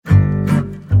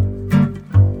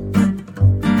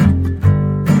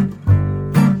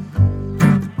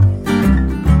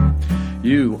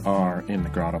You are in the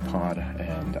Grotto Pod,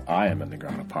 and I am in the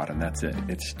Grotto Pod, and that's it.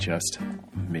 It's just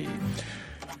me.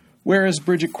 Where is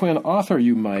Bridget Quinn, author,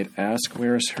 you might ask?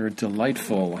 Where is her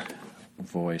delightful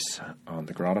voice on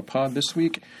the Grotto Pod this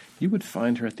week? You would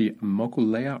find her at the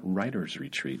Mokulea Writers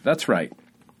Retreat. That's right.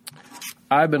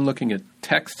 I've been looking at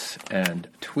texts and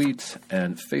tweets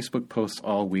and Facebook posts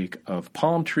all week of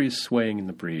palm trees swaying in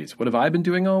the breeze. What have I been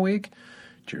doing all week?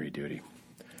 Jury duty.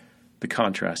 The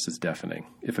contrast is deafening,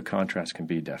 if a contrast can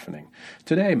be deafening.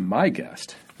 Today, my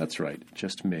guest, that's right,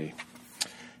 just me,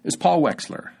 is Paul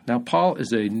Drexler. Now, Paul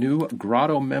is a new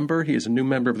Grotto member. He is a new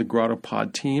member of the Grotto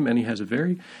Pod team, and he has a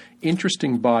very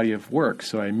interesting body of work.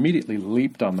 So I immediately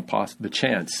leaped on the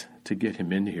chance to get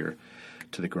him in here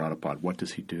to the Grotto Pod. What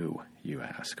does he do, you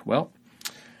ask? Well,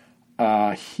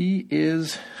 he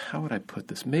is, how would I put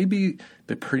this, maybe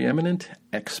the preeminent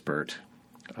expert.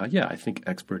 I think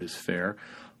expert is fair,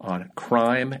 on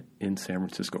crime in San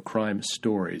Francisco, crime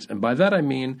stories. And by that I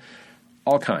mean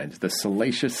all kinds, the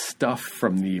salacious stuff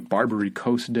from the Barbary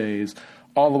Coast days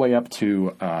all the way up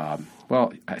to, I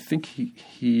think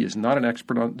he is not an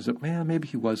expert on, maybe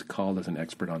he was called as an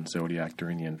expert on Zodiac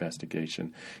during the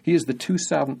investigation. He is the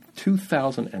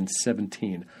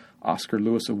 2017 Oscar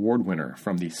Lewis Award winner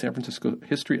from the San Francisco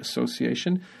History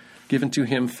Association, given to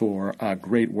him for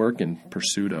great work in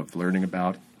pursuit of learning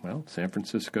about, San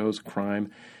Francisco's crime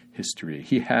history.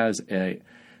 He has a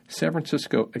San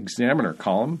Francisco Examiner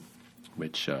column,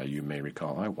 which you may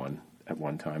recall I at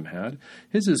one time had.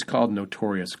 His is called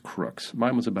Notorious Crooks.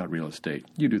 Mine was about real estate.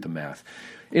 You do the math.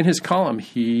 In his column,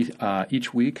 he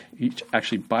bi-weekly,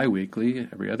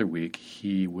 every other week,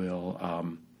 he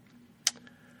will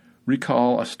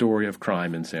recall a story of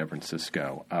crime in San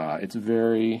Francisco. It's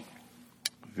very,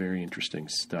 very interesting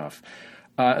stuff.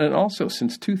 And also,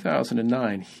 since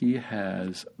 2009, he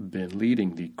has been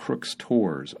leading the Crooks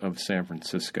Tours of San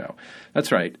Francisco.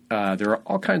 That's right. There are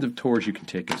all kinds of tours you can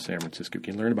take in San Francisco. You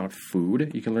can learn about food.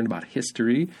 You can learn about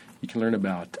history. You can learn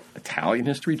about Italian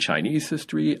history, Chinese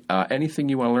history, anything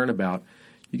you want to learn about.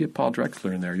 You get Paul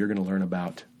Drexler in there, you're going to learn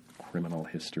about criminal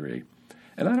history.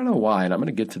 And I don't know why, and I'm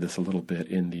going to get to this a little bit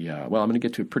in the I'm going to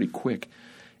get to it pretty quick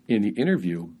in the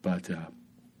interview, but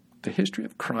the history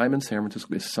of crime in San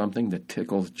Francisco is something that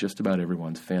tickles just about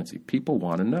everyone's fancy. People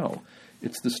want to know.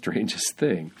 It's the strangest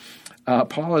thing.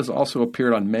 Paul has also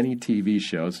appeared on many TV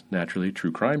shows, naturally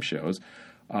true crime shows.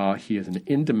 He is an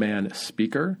in-demand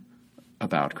speaker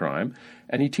about crime,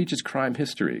 and he teaches crime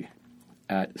history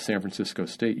at San Francisco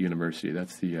State University.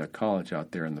 That's the college out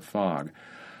there in the fog.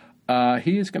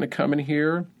 He is going to come in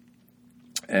here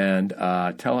and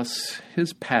tell us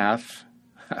his path.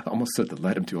 I almost said that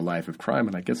led him to a life of crime,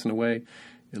 and I guess in a way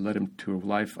it led him to a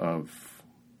life of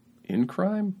in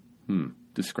crime?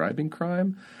 Describing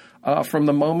crime? From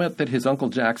the moment that his Uncle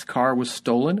Jack's car was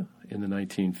stolen in the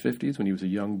 1950s when he was a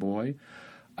young boy,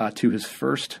 to his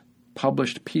first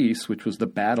published piece, which was The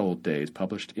Bad Old Days,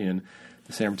 published in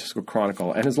the San Francisco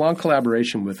Chronicle, and his long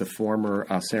collaboration with the former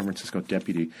San Francisco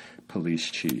deputy police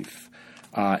chief.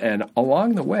 And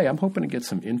along the way, I'm hoping to get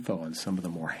some info on some of the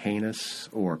more heinous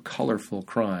or colorful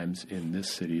crimes in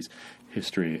this city's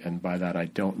history. And by that, I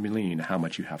don't mean how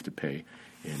much you have to pay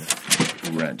in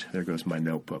rent. There goes my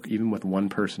notebook. Even with one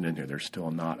person in here, there's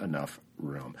still not enough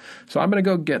room. So I'm going to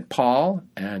go get Paul,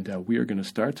 and we are going to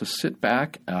start. So sit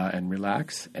back and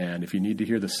relax. And if you need to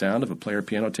hear the sound of a player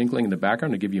piano tinkling in the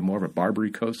background to give you more of a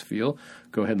Barbary Coast feel,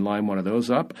 go ahead and line one of those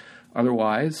up.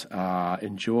 Otherwise,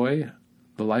 enjoy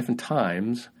the life and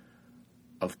times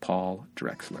of Paul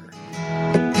Drexler.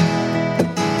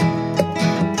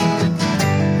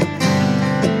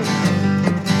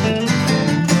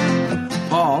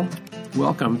 Paul,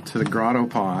 welcome to the Grotto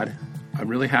Pod. I'm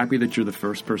really happy that you're the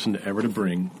first person to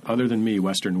bring, other than me,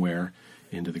 Western wear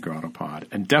into the Grotto Pod.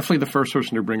 And definitely the first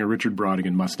person to bring a Richard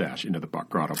Brodigan mustache into the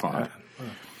Grotto Pod.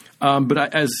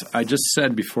 But as I just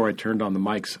said before I turned on the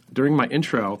mics, during my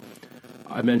intro,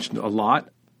 I mentioned a lot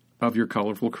of your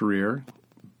colorful career,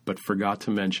 but forgot to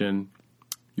mention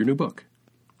your new book.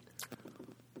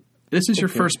 This is your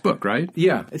first book, right?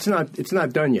 Yeah, it's not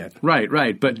done yet.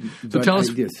 Right. But tell us,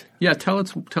 tell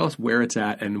us where it's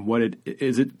at and what it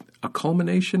is. It a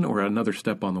culmination or another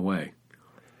step on the way?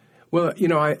 Well,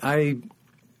 I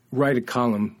write a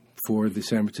column for the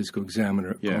San Francisco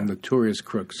Examiner called Notorious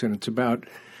Crooks, and it's about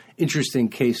interesting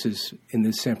cases in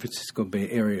the San Francisco Bay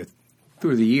Area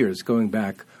through the years, going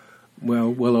back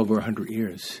well over 100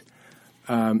 years.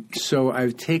 So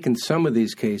I've taken some of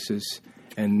these cases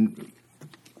and,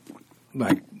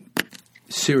 like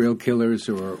serial killers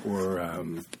or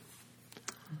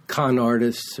con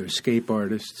artists or escape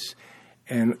artists,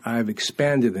 and I've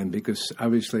expanded them because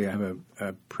obviously I have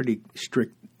a pretty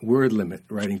strict word limit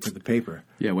writing for the paper.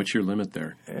 Yeah, what's your limit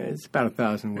there? It's about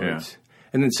 1,000 words. Yeah.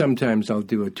 And then sometimes I'll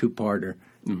do a two-parter.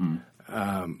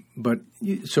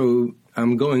 So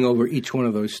I'm going over each one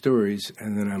of those stories,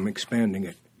 and then I'm expanding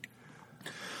it.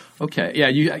 Okay. Yeah,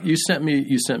 you sent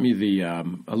me the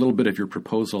a little bit of your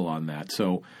proposal on that.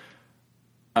 So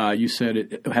you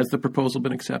said has the proposal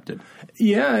been accepted?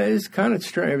 Yeah, it's kind of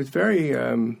strange. It's very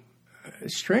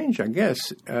strange, I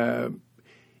guess. I've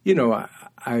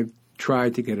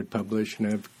tried to get it published,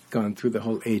 and I've gone through the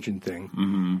whole agent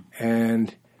thing,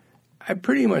 and I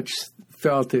pretty much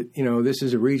felt that this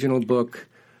is a regional book,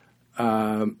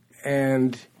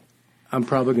 and I'm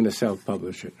probably going to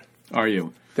self-publish it. Are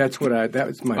you? That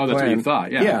was my plan. Oh, that's what you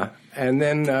thought, yeah. Yeah, and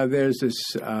then there's this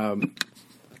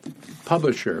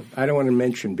publisher. I don't want to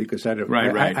mention because I don't.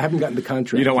 Right. I haven't gotten the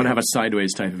contract. You don't want to have a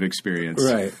sideways type of experience,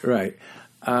 right.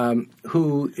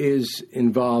 Who is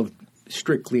involved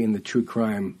strictly in the true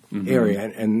crime area,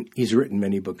 and he's written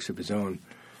many books of his own.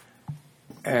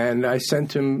 And I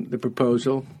sent him the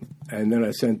proposal, and then I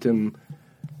sent him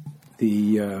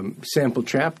the sample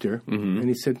chapter, and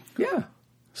he said, "Yeah."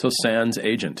 So sans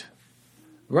agent,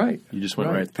 right? You just went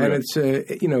right through. And it's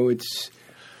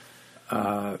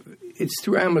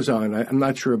through Amazon. I'm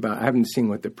not sure about. I haven't seen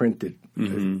what the printed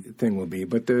thing will be,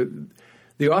 but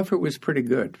the offer was pretty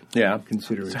good. Yeah,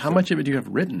 considering. So how much of it do you have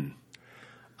written?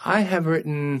 I have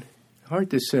written.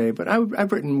 Hard to say, but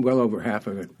I've written well over half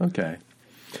of it. Okay.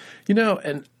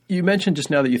 And you mentioned just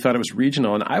now that you thought it was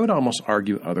regional, and I would almost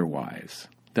argue otherwise,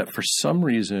 that for some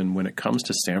reason when it comes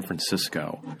to San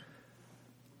Francisco,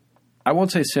 I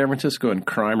won't say San Francisco and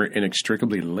crime are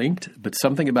inextricably linked, but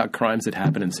something about crimes that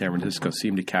happen in San Francisco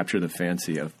seem to capture the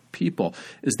fancy of people.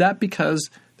 Is that because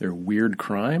they're weird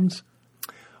crimes?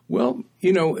 Well,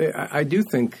 I do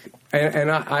think,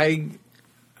 and I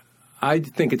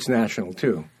think it's national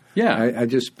too. Yeah, I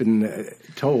just been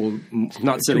told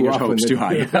not setting your hopes too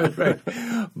high. Right.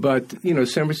 But San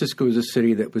Francisco is a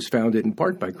city that was founded in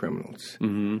part by criminals.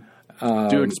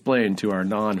 Do explain to our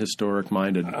non-historic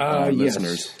minded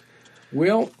listeners. Yes.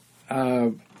 Well,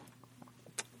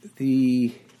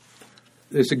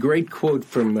 there's a great quote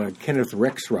from Kenneth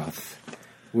Rexroth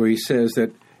where he says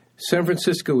that San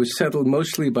Francisco was settled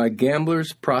mostly by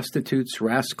gamblers, prostitutes,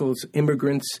 rascals,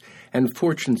 immigrants, and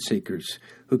fortune seekers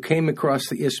who came across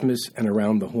the isthmus and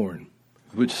around the Horn.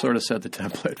 Which sort of set the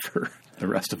template for the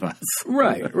rest of us.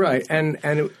 Right. And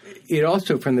it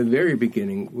also, from the very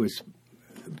beginning, was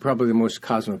probably the most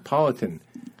cosmopolitan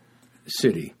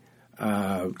city.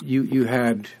 You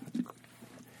had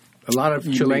a lot of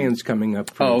Chileans coming up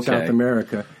from South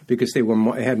America because they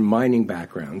had mining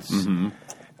backgrounds.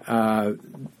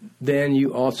 Then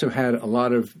you also had a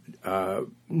lot of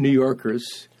New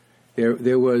Yorkers.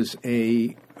 There was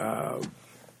a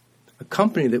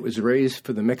company that was raised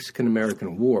for the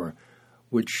Mexican-American War,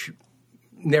 which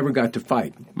never got to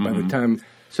fight by the time.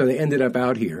 So they ended up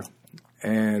out here,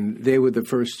 and they were the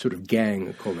first sort of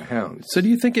gang called the Hounds. So do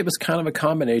you think it was kind of a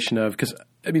combination of – because,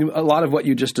 I mean, a lot of what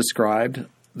you just described,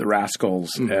 the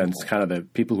rascals and kind of the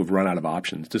people who've run out of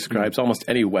options, describes almost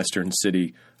any Western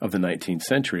city of the 19th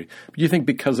century. But do you think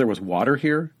because there was water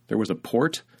here, there was a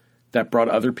port that brought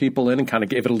other people in and kind of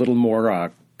gave it a little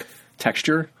more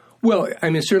texture? Well, I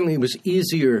mean, certainly it was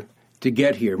easier to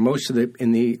get here.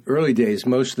 In the early days,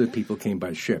 most of the people came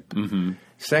by ship.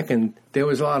 Second, there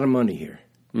was a lot of money here.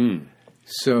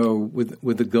 So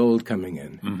with the gold coming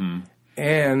in.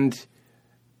 And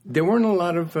there weren't a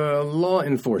lot of law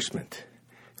enforcement.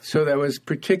 So that was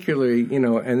particularly,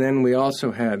 and then we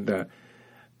also had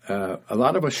a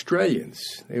lot of Australians.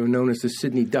 They were known as the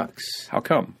Sydney Ducks. How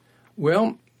come?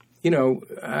 Well,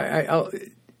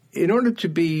 in order to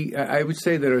be, I would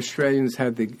say that Australians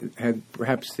had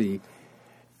perhaps the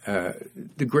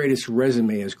greatest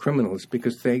resume as criminals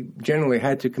because they generally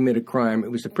had to commit a crime.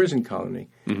 It was a prison colony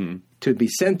to be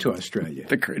sent to Australia.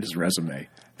 The greatest resume.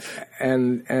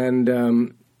 And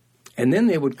then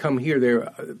they would come here.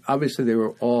 Obviously they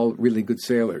were all really good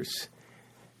sailors,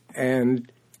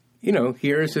 and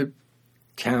here's a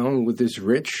town with this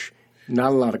rich.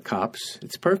 Not a lot of cops.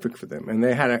 It's perfect for them. And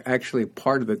they had actually a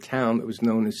part of the town that was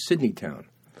known as Sydney Town.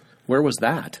 Where was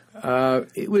that?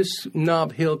 It was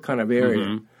Nob Hill kind of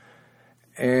area.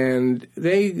 And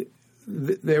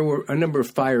there were a number of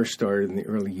fires started in the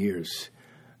early years.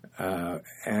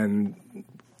 And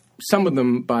some of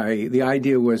them, the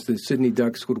idea was the Sydney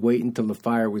Ducks would wait until the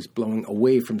fire was blowing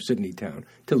away from Sydney Town,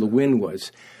 till the wind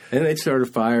was. And then they'd start a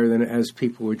fire. Then as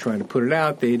people were trying to put it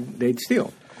out, they'd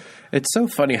steal. It's so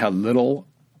funny how little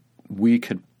we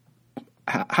could –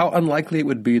 how unlikely it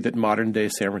would be that modern-day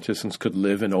San Franciscans could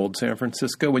live in old San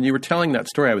Francisco. When you were telling that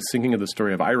story, I was thinking of the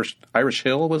story of Irish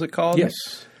Hill, was it called? Yes.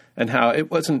 and how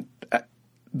it wasn't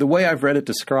the way I've read it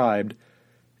described.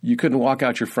 You couldn't walk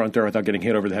out your front door without getting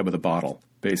hit over the head with a bottle,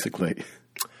 basically.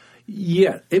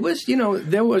 Yeah, it was.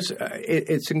 There was.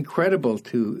 It's incredible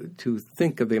to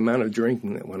think of the amount of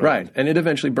drinking that went on. Right, and it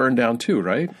eventually burned down too,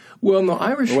 right? Well, no,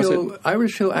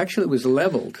 Irish Hill actually was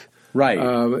leveled. Right,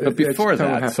 but before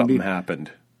that, something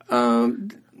happened.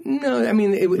 No, I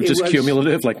mean it was just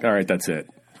cumulative. Like, all right, that's it.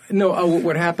 No,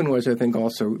 what happened was, I think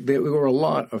also there were a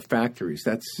lot of factories.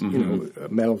 That's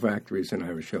metal factories in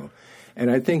Irish Hill. And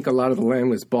I think a lot of the land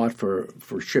was bought for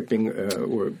shipping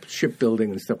or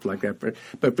shipbuilding and stuff like that.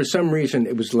 But for some reason,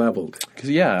 it was leveled. Because,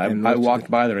 I walked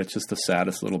by there. It's just the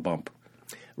saddest little bump.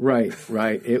 Right.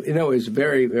 It was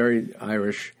very, very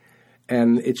Irish.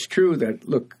 And it's true that,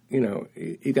 look,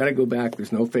 you got to go back.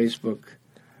 There's no Facebook.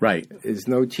 Right. There's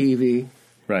no TV.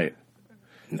 Right.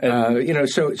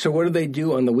 So what do they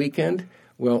do on the weekend?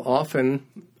 Well, often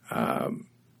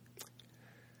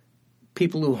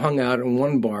people who hung out in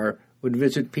one bar would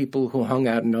visit people who hung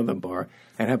out in another bar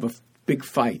and have a big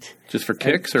fight. Just for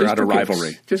kicks or out of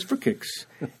rivalry? Just for kicks.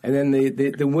 And then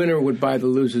the winner would buy the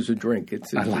losers a drink.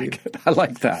 I like it. I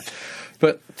like that.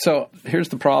 But so here's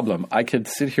the problem. I could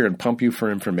sit here and pump you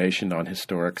for information on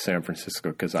historic San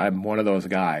Francisco because I'm one of those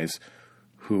guys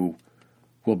who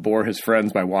will bore his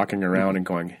friends by walking around and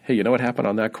going, hey, you know what happened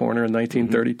on that corner in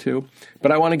 1932?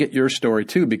 But I want to get your story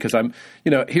too because I'm,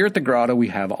 here at the Grotto we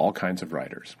have all kinds of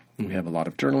writers. We have a lot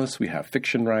of journalists. We have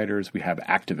fiction writers. We have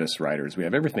activist writers. We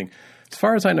have everything. As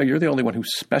far as I know, you're the only one who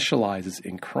specializes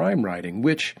in crime writing,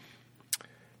 which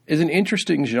is an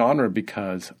interesting genre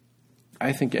because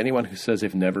I think anyone who says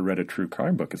they've never read a true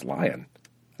crime book is lying.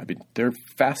 I mean, they're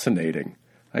fascinating.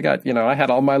 I got, I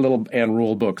had all my little Ann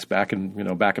Rule books back in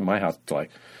my house. So I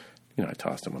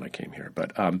tossed them when I came here.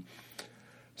 But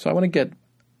so I want to get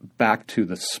back to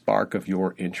the spark of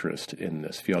your interest in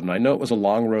this field. And I know it was a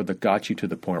long road that got you to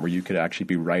the point where you could actually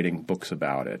be writing books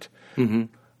about it.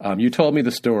 Mm-hmm. You told me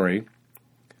the story,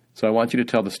 so I want you to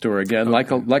tell the story again.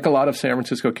 Okay. Like a lot of San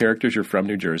Francisco characters, you're from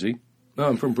New Jersey. No,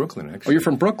 I'm from Brooklyn, actually. Oh, you're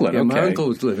from Brooklyn. Yeah, okay. My uncle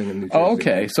was living in New Jersey. Oh,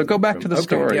 okay. So go back to the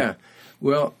story. Yeah.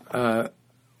 Well,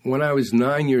 when I was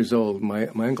 9 years old, my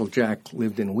Uncle Jack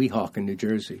lived in Weehawken, New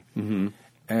Jersey. Mm-hmm.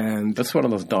 And that's one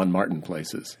of those Don Martin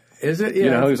places. Is it?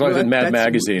 Yeah. He was always in Mad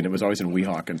Magazine. It was always in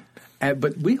Weehawken.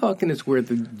 But Weehawken is where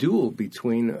the duel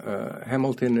between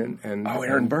Hamilton and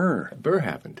Aaron Burr. Burr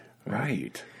happened.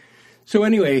 Right. So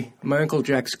anyway, my Uncle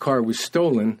Jack's car was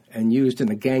stolen and used in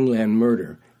a gangland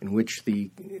murder in which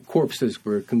the corpses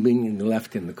were conveniently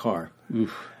left in the car.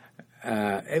 Oof.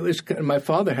 It was. My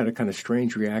father had a kind of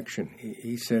strange reaction.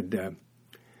 He said, there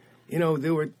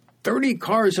were 30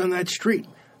 cars on that street,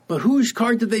 but whose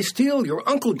car did they steal? Your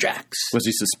Uncle Jack's. Was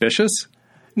he suspicious?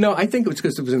 No, I think it was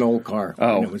because it was an old car.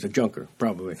 Oh. It was a junker,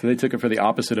 probably. So they took it for the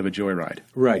opposite of a joyride.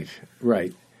 Right.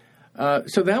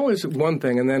 So that was one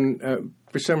thing. And then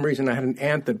for some reason I had an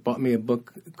aunt that bought me a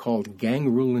book called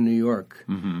Gang Rule in New York,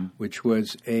 mm-hmm. which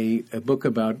was a book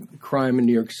about crime in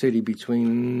New York City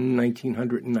between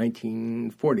 1900 and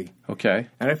 1940. Okay.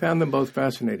 And I found them both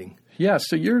fascinating. Yeah,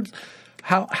 so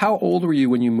how old were you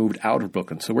when you moved out of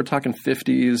Brooklyn? So we're talking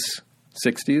 50s,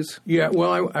 60s? Yeah,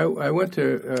 well, I went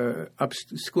to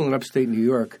school in upstate New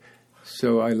York,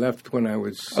 so I left when I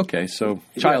was... Okay, so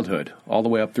childhood, all the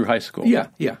way up through high school. Yeah.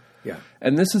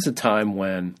 And this is a time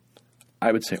when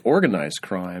I would say organized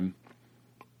crime,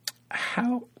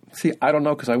 I don't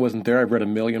know because I wasn't there. I've read a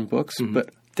million books, mm-hmm. but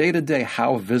day to day,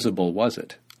 how visible was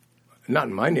it? Not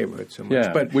in my neighborhood so much.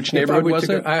 Yeah. But which neighborhood was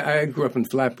it? I grew up in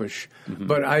Flatbush, mm-hmm.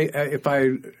 but if I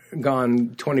had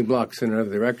gone 20 blocks in another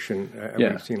direction, I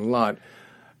would have seen a lot.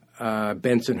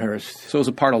 Bensonhurst. So it was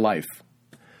a part of life.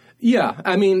 Yeah.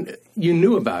 I mean, you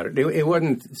knew about it. It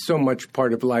wasn't so much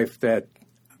part of life that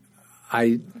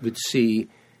I would see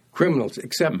criminals,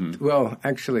 except, mm-hmm. well,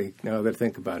 actually, now that I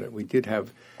think about it, we did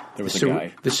have the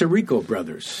Sirico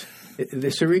brothers. The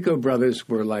Sirico brothers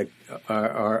were like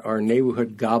our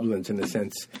neighborhood goblins in a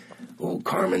sense. Oh,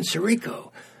 Carmen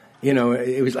Sirico.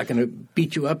 It was like going to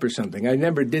beat you up or something. I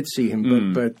never did see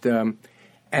him, but and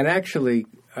actually,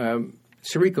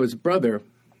 Sirico's brother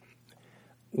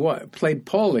played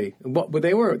Paulie. Well,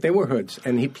 they were hoods,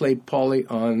 and he played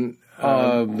Paulie on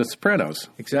The Sopranos.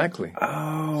 Exactly.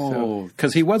 Oh,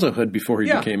 because he was a hood before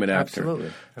he became an actor.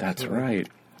 Absolutely. That's right.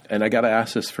 And I got to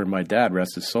ask this for my dad,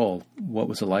 rest his soul. What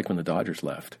was it like when the Dodgers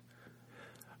left?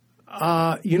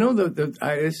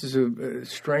 This is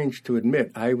strange to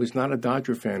admit. I was not a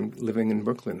Dodger fan living in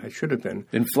Brooklyn. I should have been.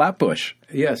 In Flatbush?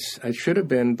 Yes, I should have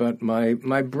been. But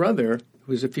my brother,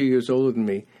 who was a few years older than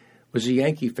me, was a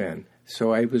Yankee fan.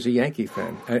 So I was a Yankee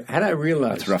fan. Had I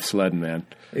realized... That's rough sledding, man.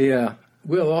 Yeah.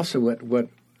 Well, also what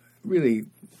really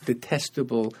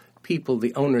detestable people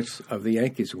the owners of the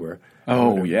Yankees were.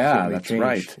 Oh, yeah, that's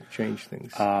right. Changed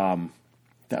things.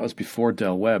 That was before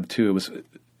Del Webb, too. It was,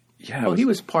 he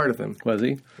was part of them. Was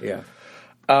he? Yeah.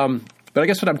 But I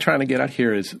guess what I'm trying to get at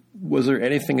here is, was there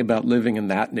anything about living in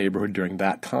that neighborhood during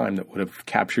that time that would have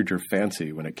captured your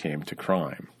fancy when it came to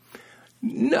crime?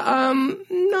 No,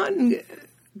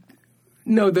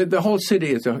 the whole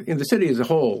city the city as a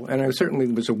whole, and I certainly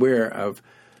was aware of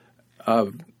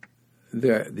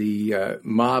the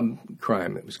mob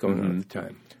crime that was going on at the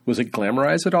time. Was it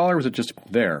glamorized at all, or was it just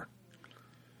there?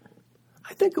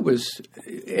 I think it was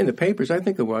in the papers. I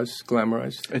think it was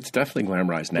glamorized. It's definitely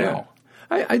glamorized now.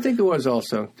 Yeah. I think it was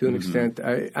also, to an extent.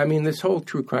 I mean, this whole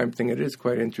true crime thing, it is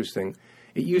quite interesting.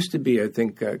 It used to be, I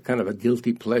think, kind of a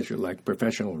guilty pleasure, like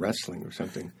professional wrestling or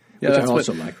something, which I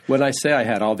also like. When I say I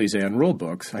had all these Ann Rule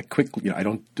books, I quickly, I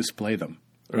don't display them.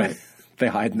 Right. They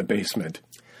hide in the basement.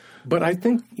 But I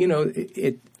think,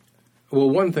 well,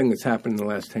 one thing that's happened in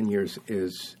the last 10 years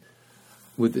is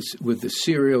with the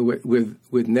serial, with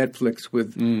Netflix,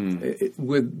 with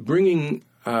bringing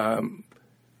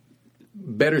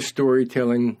better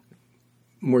storytelling,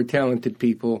 more talented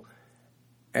people,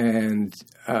 and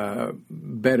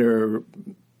better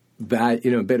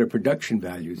production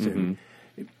values. And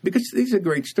because these are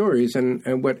great stories,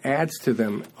 and what adds to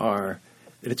them are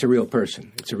that it's a real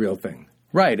person, it's a real thing.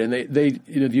 Right, and they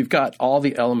you've got all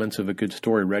the elements of a good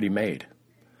story ready made.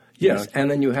 Yes, and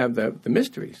then you have the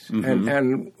mysteries,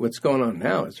 and what's going on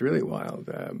now is really wild.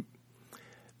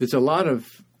 There's a lot of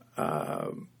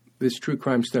this true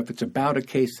crime stuff. It's about a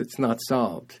case that's not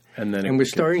solved, and we're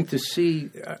starting to see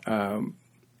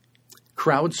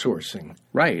crowdsourcing.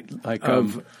 Right, like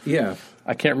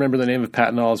I can't remember the name of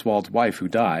Patton Oswalt's wife who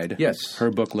died. Yes, her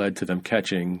book led to them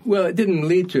catching. Well, it didn't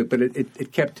lead to it, but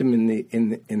it kept him in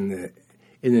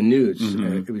the news.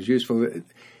 It was useful.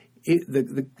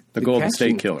 The Golden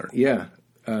State Killer. Yeah.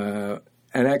 And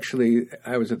actually,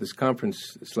 I was at this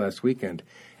conference this last weekend,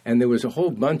 and there was a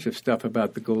whole bunch of stuff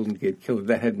about the Golden Gate Killer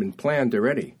that had been planned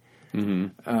already.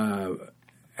 And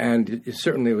it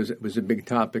certainly was a big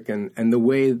topic, and the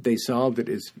way they solved it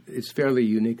is fairly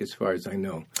unique as far as I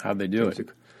know. How'd they do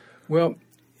it? Well,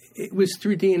 it was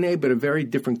through DNA, but a very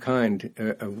different kind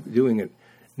of doing it.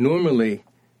 Normally,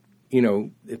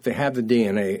 if they have the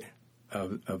DNA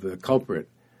of the culprit,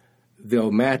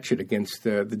 they'll match it against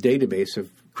the database of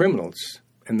criminals,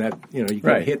 and that you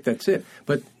get a hit. That's it.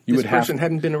 But this person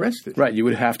hadn't been arrested. Right. You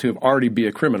would have to already be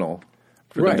a criminal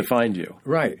for them to find you.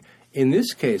 Right. In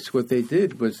this case, what they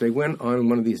did was they went on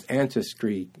one of these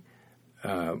ancestry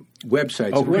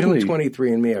websites. Oh, it really? wasn't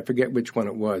 23andMe. I forget which one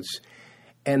it was,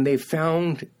 and they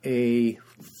found a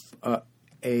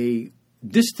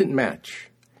distant match.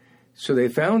 So they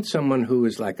found someone who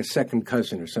was like a second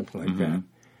cousin or something like that.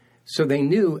 So they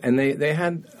knew, and they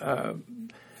had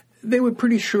they were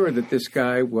pretty sure that this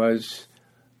guy was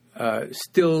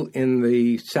still in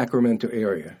the Sacramento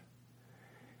area.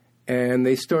 And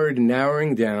they started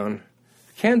narrowing down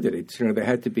candidates. They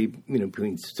had to be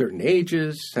between certain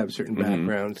ages, have certain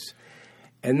backgrounds.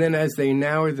 And then as they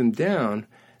narrowed them down,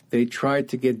 they tried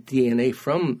to get DNA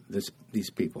from these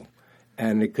people.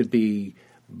 And it could be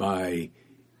by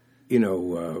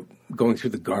going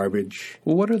through the garbage.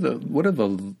 Well, what are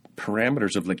the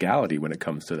parameters of legality when it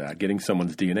comes to that? Getting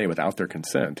someone's DNA without their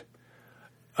consent?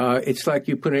 It's like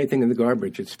you put anything in the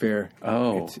garbage; it's fair.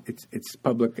 Oh, it's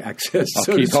public access.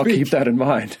 I'll keep that in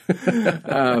mind.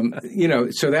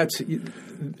 So that's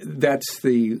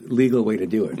the legal way to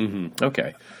do it.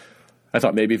 Okay. I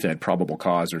thought maybe if they had probable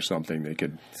cause or something, they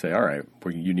could say, "All right,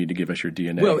 you need to give us your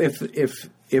DNA." Well,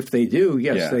 if they do,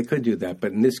 yes, they could do that.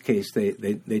 But in this case, they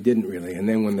didn't really. And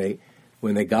then when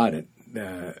they got it,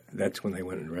 that's when they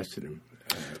went and arrested him.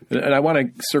 And I want to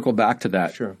circle back to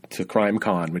that, Sure. to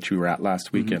CrimeCon, which we were at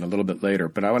last weekend, a little bit later.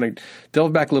 But I want to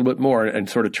delve back a little bit more and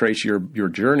sort of trace your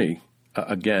journey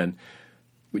again.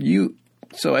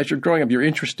 So as you're growing up, you're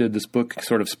interested. This book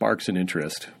sort of sparks an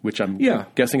interest, which I'm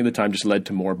guessing at the time just led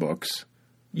to more books.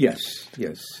 Yes.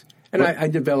 And I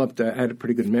developed, I had a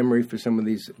pretty good memory for some of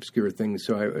these obscure things,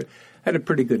 so I had a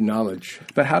pretty good knowledge.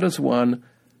 But how does one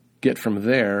get from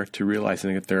there to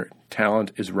realizing that their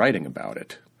talent is writing about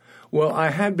it? Well, I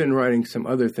had been writing some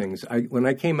other things. When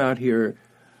I came out here,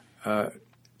 a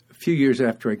few years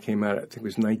after I came out, I think it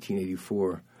was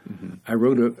 1984, I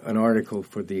wrote an article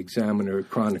for the Examiner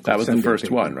Chronicle. That was Sunday the first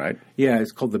paper. one, right? Yeah,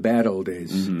 it's called The Bad Old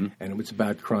Days, and it was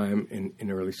about crime in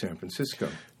early San Francisco.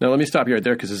 Now, let me stop you right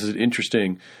there because this is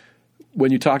interesting.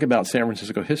 When you talk about San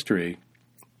Francisco history,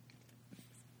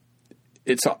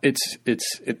 it's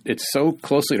so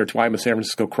closely intertwined with San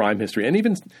Francisco crime history and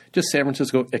even just San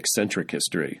Francisco eccentric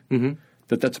history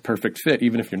that's a perfect fit,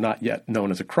 even if you're not yet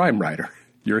known as a crime writer.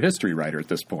 You're a history writer at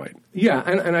this point. Yeah,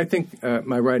 and I think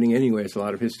my writing anyway is a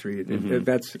lot of history.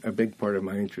 That's a big part of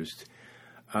my interest.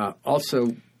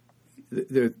 Also,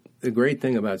 the great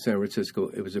thing about San Francisco,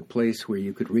 it was a place where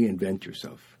you could reinvent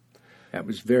yourself. That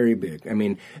was very big. I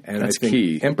mean, and that's I think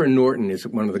key. Emperor Norton is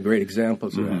one of the great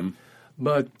examples of that.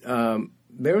 But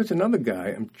there was another guy.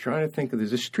 I'm trying to think of.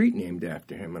 There's a street named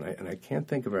after him, and I can't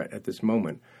think of it at this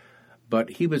moment.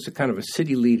 But he was a kind of a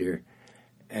city leader.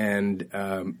 And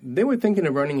they were thinking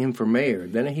of running him for mayor.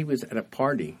 Then he was at a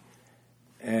party,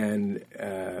 and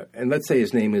let's say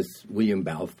his name is William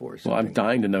Balfour. Well, I'm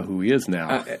dying to know who he is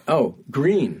now.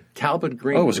 Green, Talbot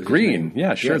Green. Oh, it was Green.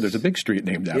 Yeah, sure. Yes. There's a big street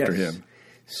named after him.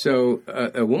 So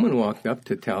a woman walked up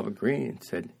to Talbot Green and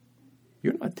said,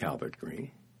 "You're not Talbot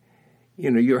Green.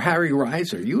 You know, you're Harry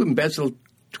Reiser. You embezzled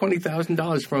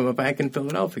 $20,000 from a bank in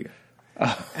Philadelphia."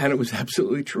 And it was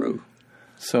absolutely true.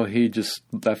 So he just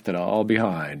left it all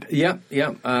behind. Yeah.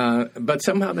 But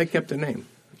somehow they kept the name.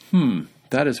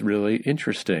 That is really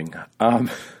interesting. I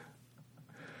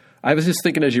was just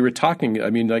thinking as you were talking, I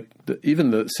mean, like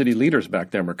even the city leaders back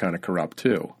then were kind of corrupt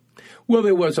too. Well,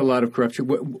 there was a lot of corruption.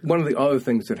 One of the other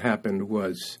things that happened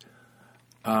was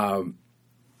a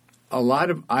lot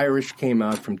of Irish came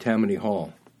out from Tammany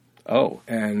Hall. Oh.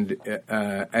 And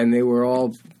they were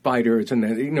all fighters. And,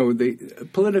 the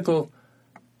political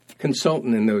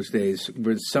consultant in those days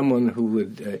was someone who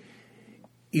would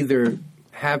either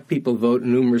have people vote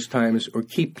numerous times or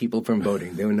keep people from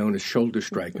voting. They were known as shoulder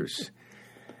strikers.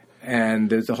 And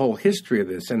there's a whole history of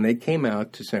this. And they came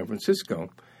out to San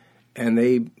Francisco, and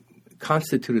they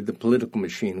constituted the political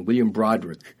machine. William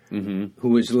Broderick, who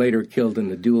was later killed in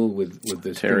the duel with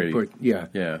the Terry.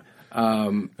 Yeah.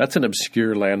 That's an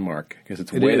obscure landmark because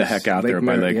it's way the heck out there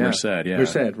by Lake Merced. Yeah,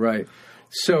 Merced, right.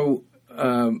 So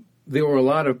there were a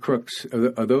lot of crooks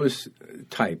of those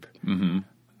type.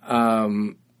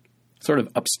 Sort of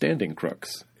upstanding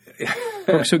crooks.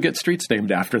 Crooks who get streets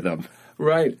named after them.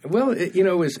 Right. Well,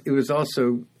 it was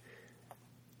also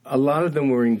a lot of them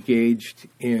were engaged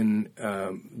in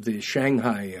the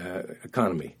Shanghai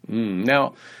economy.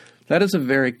 Now, that is a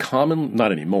very common,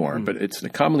 not anymore, but it's a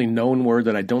commonly known word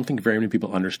that I don't think very many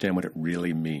people understand what it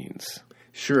really means.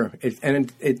 Sure.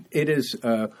 It is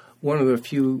one of the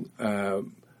few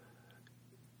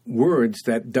words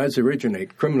that does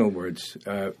originate, criminal words.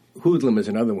 Hoodlum is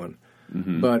another one.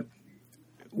 But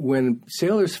when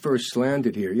sailors first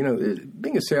landed here,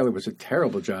 being a sailor was a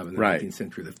terrible job in the 19th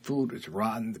century. The food was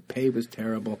rotten, the pay was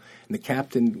terrible, and the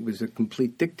captain was a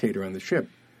complete dictator on the ship.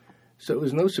 So it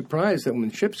was no surprise that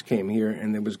when ships came here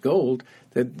and there was gold,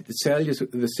 that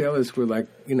the sailors were like,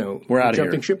 we're out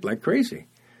jumping ship like crazy.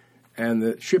 And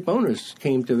the ship owners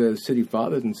came to the city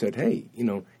fathers and said, hey,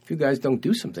 if you guys don't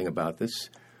do something about this,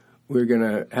 we're going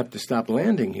to have to stop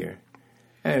landing here.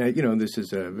 And, this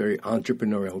is a very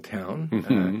entrepreneurial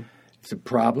town. It's a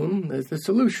problem. There's a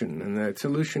solution. And that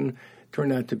solution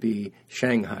turned out to be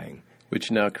Shanghai. Which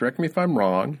now, correct me if I'm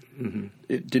wrong,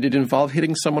 did it involve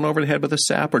hitting someone over the head with a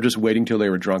sap or just waiting till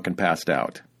they were drunk and passed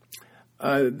out?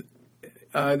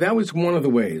 That was one of the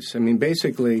ways. I mean,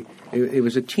 basically, it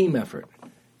was a team effort.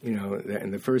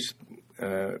 And the first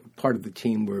part of the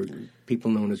team were people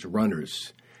known as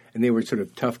runners. And they were sort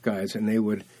of tough guys, and they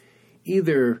would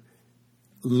either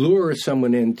lure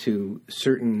someone into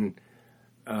certain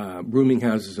rooming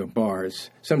houses or bars.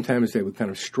 Sometimes they would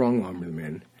kind of strong-arm them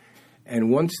in.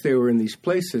 And once they were in these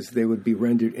places, they would be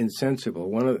rendered insensible.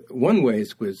 One way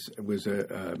was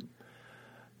a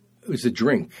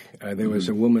drink. There was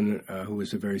a woman who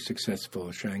was a very successful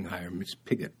Shanghaier, Miss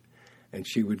Piggott, and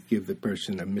she would give the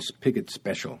person a Miss Piggott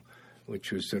special,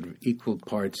 which was sort of equal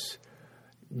parts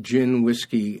gin,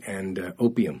 whiskey, and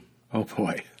opium. Oh,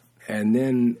 boy. And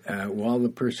then while the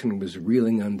person was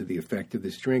reeling under the effect of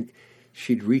this drink,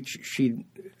 she'd reach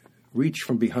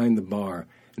from behind the bar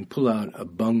and pull out a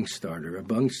bung starter. A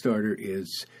bung starter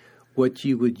is what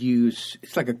you would use.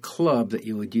 It's like a club that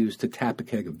you would use to tap a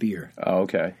keg of beer. Oh,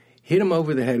 okay. Hit him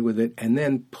over the head with it, and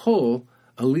then pull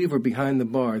a lever behind the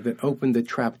bar that opened the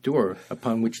trap door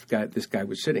upon which this guy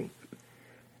was sitting.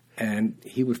 And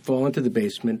he would fall into the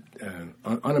basement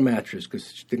on a mattress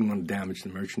because she didn't want to damage the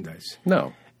merchandise.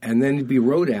 No. And then he'd be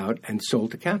rowed out and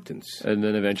sold to captains. And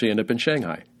then eventually end up in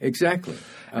Shanghai. Exactly.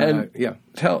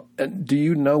 Do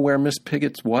you know where Miss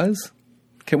Piggott's was?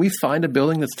 Can we find a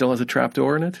building that still has a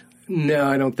trapdoor in it? No,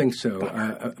 I don't think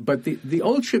so. But the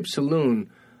Old Ship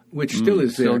Saloon, which still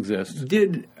is there, exists.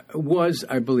 was,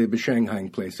 I believe, a Shanghai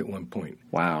place at one point.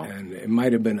 Wow. And it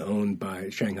might have been owned by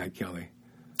Shanghai Kelly.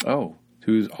 Oh,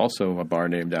 who's also a bar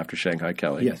named after Shanghai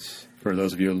Kelly. Yes. For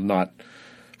those of you not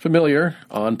familiar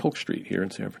on Polk Street here in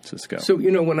San Francisco. So,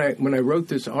 when I wrote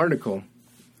this article,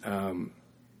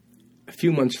 a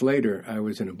few months later, I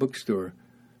was in a bookstore,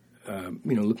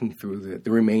 looking through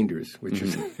the remainders, which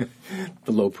is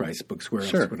the low-price books. Where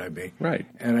else would I be? Right.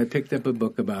 And I picked up a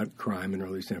book about crime in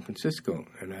early San Francisco.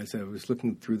 And as I was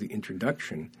looking through the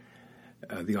introduction,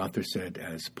 the author said,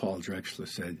 as Paul Drexler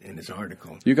said in his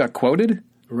article. You got quoted?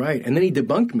 Right. And then he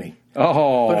debunked me.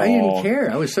 Oh. But I didn't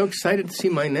care. I was so excited to see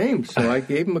my name. So I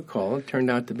gave him a call. It turned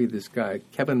out to be this guy,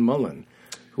 Kevin Mullen,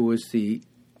 who was the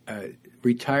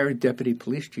retired deputy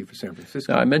police chief of San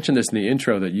Francisco. Now, I mentioned this in the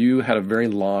intro that you had a very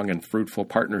long and fruitful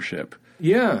partnership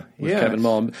with Kevin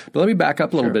Mullen. But let me back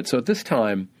up a little bit. So at this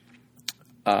time,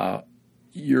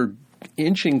 you're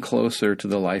inching closer to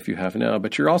the life you have now,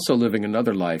 but you're also living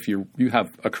another life. You have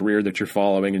a career that you're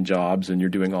following and jobs, and you're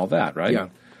doing all that, right? Yeah.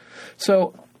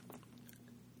 So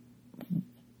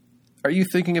are you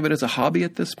thinking of it as a hobby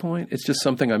at this point? It's just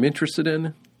something I'm interested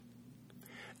in?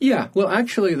 Yeah. Well,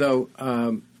 actually, though,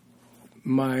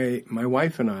 my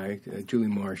wife and I, Julie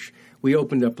Marsh, we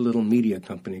opened up a little media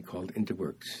company called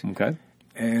Interworks. Okay.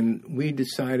 And we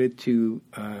decided to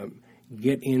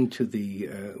get into the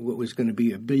what was going to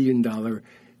be $1 billion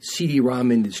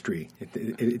CD-ROM industry.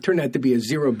 It turned out to be a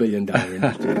 $0 billion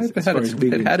industry. It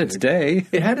had its day.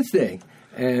 It had its day.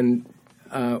 And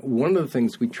one of the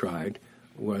things we tried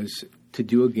was to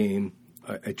do a game,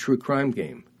 a true crime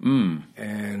game.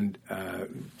 And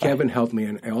Kevin helped me,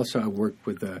 and I worked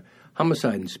with a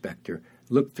homicide inspector,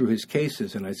 looked through his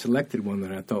cases, and I selected one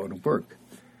that I thought would work.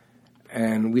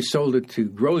 And we sold it to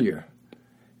Grolier.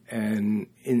 And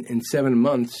in 7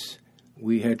 months,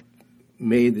 we had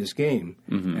made this game.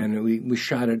 And we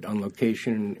shot it on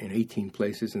location in 18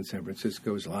 places in San Francisco.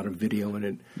 There was a lot of video in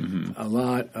it, a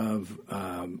lot of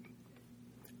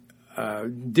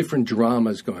different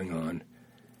dramas going on.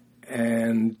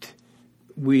 And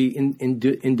we,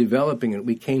 in developing it,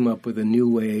 we came up with a new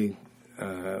way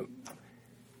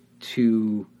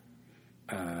to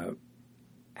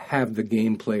have the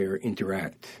game player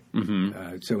interact.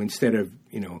 So instead of,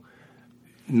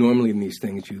 normally in these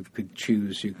things you could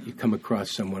choose, you come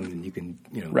across someone and you can,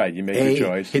 right, you make A, your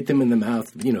choice. hit them in the mouth,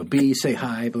 B, say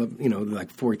hi, like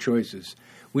 4 choices.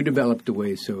 We developed a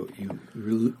way so you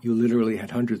literally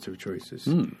had hundreds of choices.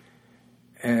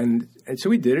 And so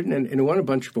we did it, and it won a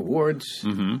bunch of awards.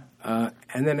 And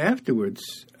then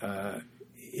afterwards,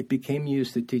 it became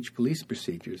used to teach police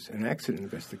procedures and accident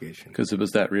investigation. Because it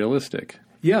was that realistic.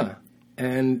 Yeah,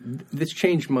 and this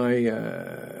changed my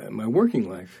my working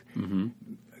life.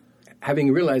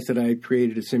 Having realized that I had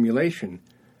created a simulation,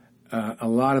 a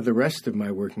lot of the rest of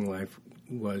my working life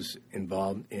was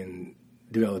involved in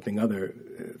developing other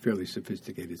fairly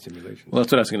sophisticated simulations. Well,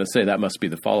 that's what I was going to say. That must be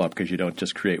the follow-up, because you don't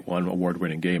just create one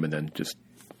award-winning game and then just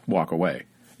walk away.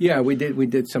 Yeah, we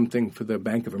did something for the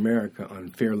Bank of America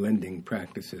on fair lending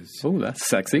practices. Oh, that's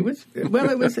sexy. It was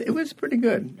pretty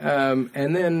good.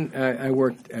 And then I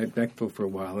worked at Bechtel for a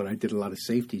while, and I did a lot of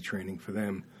safety training for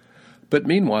them. But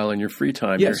meanwhile, in your free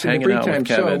time, you're hanging out with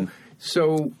Kevin.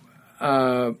 So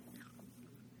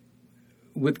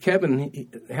with Kevin, he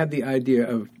had the idea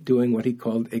of doing what he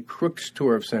called a Crook's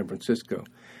Tour of San Francisco.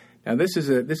 Now, this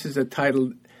is a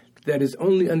title that is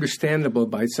only understandable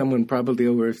by someone probably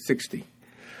over 60.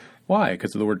 Why?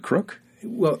 Because of the word crook?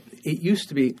 Well, it used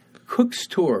to be Cook's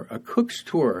Tour. A Cook's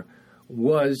Tour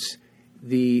was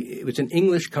an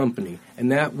English company,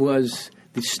 and that was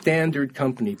the standard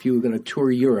company if you were going to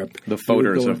tour Europe. The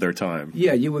voters of their time.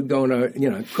 Yeah, you would go on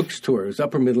a Cook's Tour. It was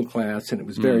upper middle class, and it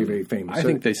was very, very famous. I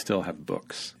think they still have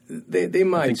books. They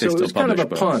might. So it was kind of a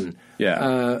pun.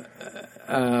 Yeah.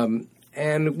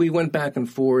 And we went back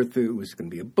and forth. It was going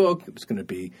to be a book. It was going to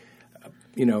be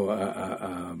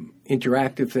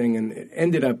interactive thing, and it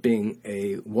ended up being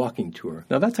a walking tour.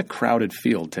 Now, that's a crowded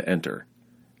field to enter.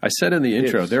 I said in the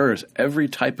intro, there is every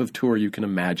type of tour you can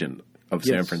imagine of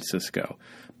San Francisco.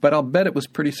 But I'll bet it was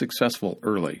pretty successful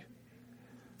early.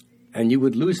 And you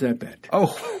would lose that bet.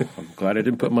 Oh, I'm glad I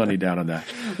didn't put money down on that.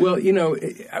 Well,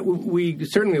 we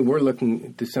certainly were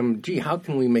looking to how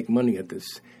can we make money at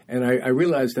this? And I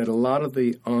realized that a lot of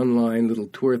the online little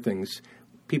tour things,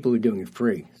 people were doing it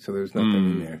free, so there was nothing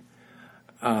in there.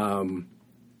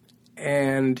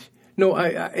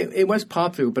 It was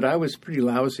popular, but I was pretty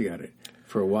lousy at it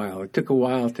for a while. It took a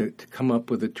while to come up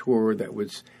with a tour that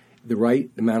was the right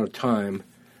amount of time.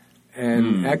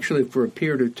 And actually, for a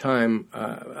period of time,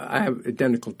 I have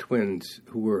identical twins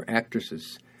who were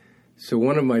actresses. So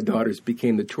one of my daughters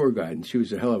became the tour guide, and she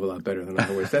was a hell of a lot better than I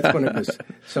was. That's when it was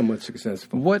somewhat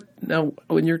successful. Now,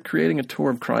 when you're creating a tour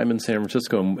of crime in San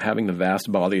Francisco and having the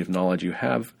vast body of knowledge you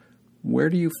have, where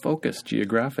do you focus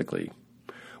geographically?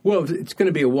 Well, it's going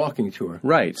to be a walking tour.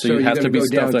 Right, so you have to be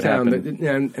stuff that happened.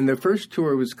 And the first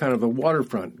tour was kind of a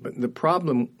waterfront. But the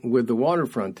problem with the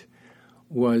waterfront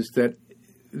was that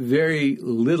very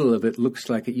little of it looks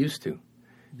like it used to.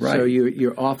 Right. So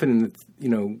you're often,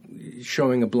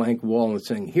 showing a blank wall and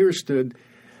saying, here stood...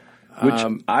 Which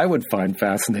I would find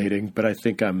fascinating, but I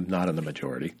think I'm not in the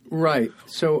majority. Right.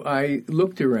 So I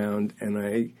looked around and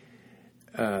I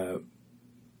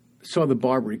saw the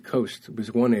Barbary Coast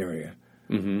was one area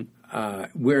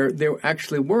where there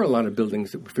actually were a lot of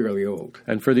buildings that were fairly old.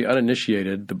 And for the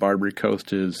uninitiated, the Barbary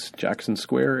Coast is Jackson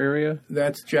Square area?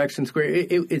 That's Jackson Square.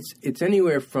 It's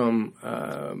anywhere from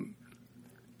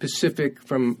Pacific,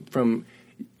 from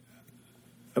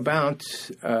about...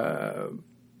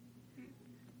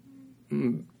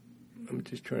 I'm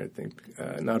just trying to think.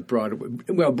 Not Broadway.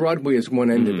 Well, Broadway is one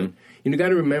end of it. You got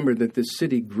to remember that the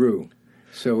city grew,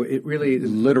 so it really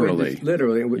literally.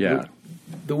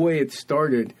 The way it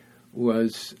started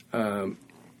was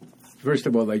first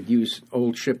of all they'd use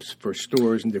old ships for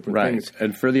stores and different things.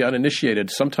 And for the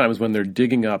uninitiated, sometimes when they're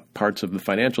digging up parts of the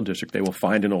financial district, they will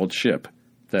find an old ship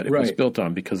that it was built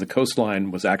on because the coastline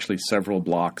was actually several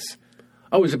blocks.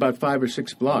 Oh, it was about 5 or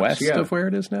 6 blocks west of where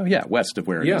it is now. Yeah, west of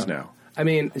where it is now. I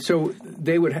mean, so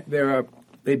they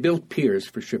built piers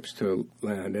for ships to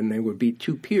land, and there would be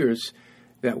 2 piers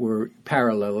that were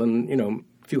parallel and, a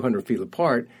few hundred feet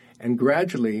apart, and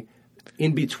gradually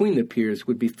in between the piers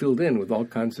would be filled in with all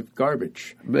kinds of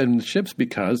garbage. And ships,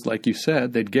 because, like you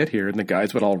said, they'd get here and the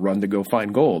guys would all run to go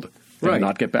find gold and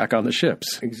not get back on the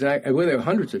ships. Exactly. Well, there were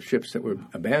hundreds of ships that were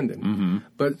abandoned.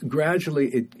 But gradually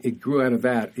it grew out of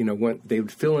that, when they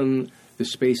would fill in the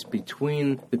space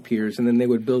between the piers, and then they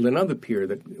would build another pier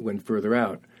that went further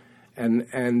out.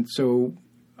 And so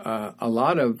a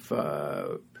lot of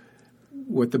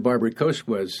what the Barbary Coast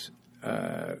was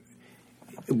at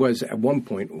one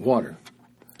point water.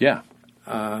 Yeah.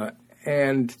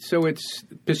 And so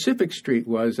Pacific Street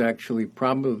was actually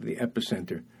probably the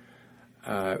epicenter.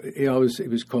 It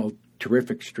was called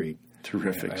Terrific Street.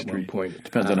 Terrific Street. At one point.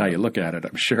 Depends on how you look at it,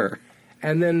 I'm sure.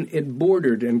 And then it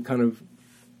bordered and kind of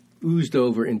oozed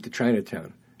over into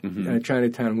Chinatown.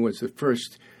 Chinatown was the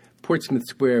first. Portsmouth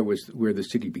Square was where the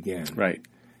city began. Right.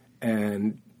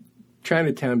 And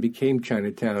Chinatown became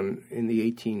Chinatown in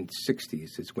the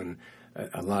 1860s. It's when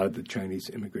a lot of the Chinese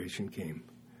immigration came.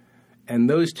 And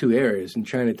those 2 areas, in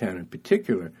Chinatown in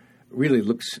particular, really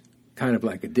looks kind of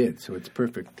like it did. So it's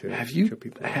perfect to show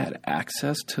people. Have you had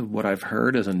access to what I've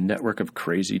heard as a network of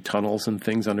crazy tunnels and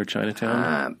things under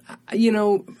Chinatown?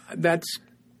 That's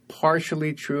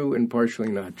partially true and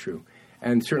partially not true.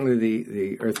 And certainly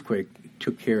the earthquake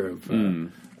took care of a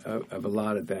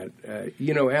lot of that.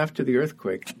 After the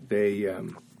earthquake, they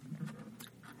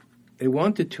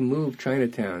wanted to move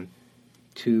Chinatown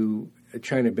to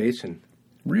China Basin.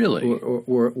 Really?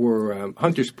 Or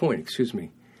Hunter's Point, excuse me.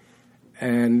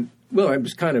 And, well, it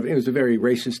was a very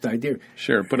racist idea.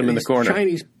 Sure, put them in the corner.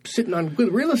 Chinese sitting on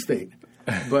good real estate.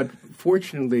 But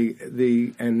fortunately,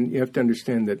 and you have to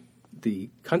understand that the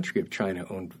country of China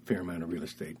owned a fair amount of real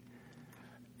estate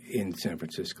in San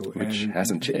Francisco. Which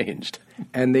hasn't changed.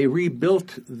 And they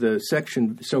rebuilt the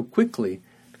section so quickly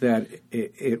that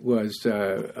it was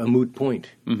a moot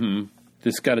point.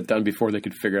 Just got it done before they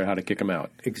could figure out how to kick them out.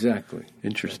 Exactly.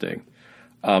 Interesting.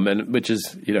 And which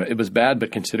is, it was bad,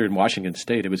 but considered in Washington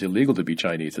State, it was illegal to be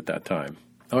Chinese at that time.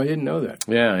 Oh, I didn't know that.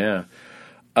 Yeah.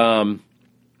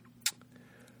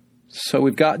 So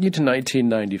we've gotten you to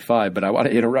 1995, but I want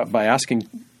to interrupt by asking,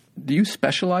 do you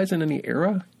specialize in any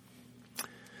era?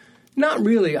 Not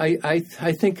really. I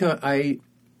think I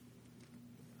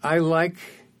like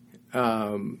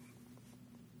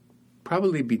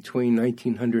probably between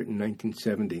 1900 and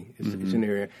 1970 is an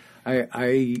area.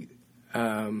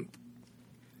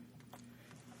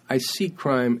 I see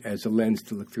crime as a lens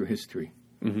to look through history.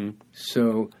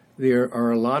 So there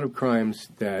are a lot of crimes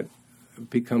that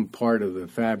become part of the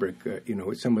fabric.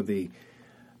 Some of the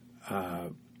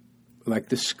like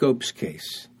the Scopes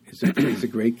case is a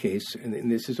great case, and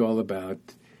this is all about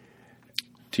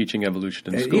teaching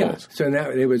evolution in schools. So now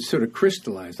it was sort of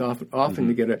crystallized. Often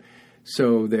you get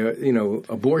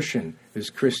abortion is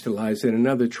crystallized in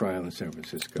another trial in San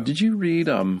Francisco. Did you read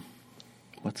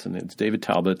what's the name? It's David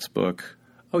Talbot's book.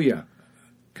 Oh yeah,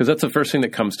 because that's the first thing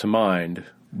that comes to mind.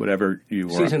 Whatever you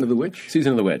were Season of the Witch.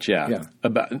 Season of the Witch, yeah.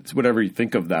 About whatever you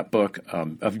think of that book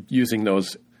of using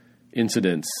those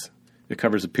incidents. It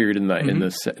covers a period in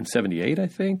 78, I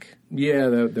think.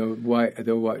 Yeah,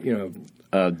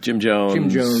 Jim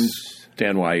Jones,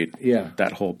 Dan White,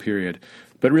 that whole period,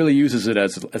 but really uses it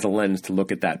as a lens to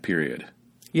look at that period.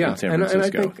 Yeah, in San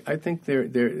Francisco. and I think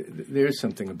there's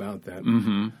something about that.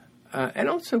 And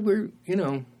also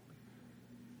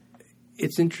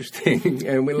it's interesting,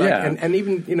 and we like, and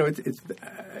even it's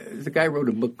the guy wrote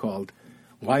a book called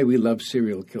 "Why We Love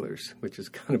Serial Killers," which is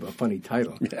kind of a funny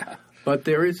title. Yeah, but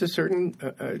there is a certain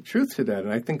truth to that,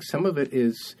 and I think some of it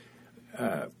is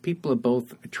people are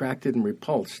both attracted and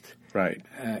repulsed, right?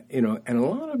 And a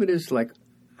lot of it is like,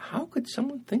 how could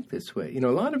someone think this way? A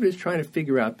lot of it is trying to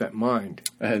figure out that mind,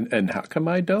 and how come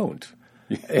I don't?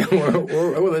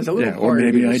 or there's a little part or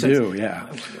maybe I says, do. Yeah,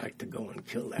 I would like to go and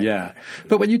kill that. Yeah, guy.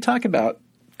 but when you talk about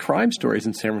crime stories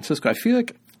in San Francisco, I feel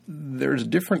like there's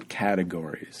different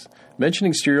categories.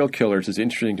 Mentioning serial killers is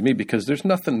interesting to me because there's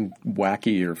nothing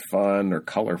wacky or fun or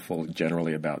colorful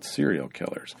generally about serial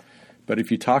killers. But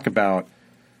if you talk about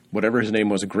whatever his name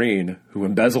was, Green, who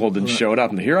embezzled and showed up,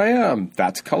 and here I am,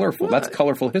 that's colorful. That's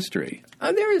colorful history.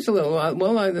 There is a little.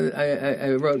 Well,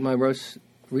 I wrote my most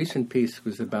recent piece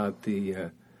was about the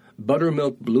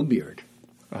Buttermilk Bluebeard.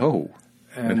 Oh,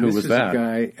 and who was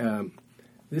that?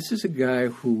 This is a guy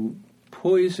who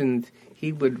poisoned.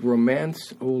 He would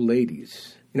romance old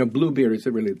ladies. Bluebeard is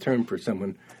really a term for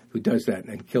someone who does that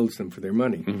and kills them for their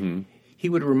money. Mm-hmm. He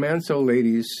would romance old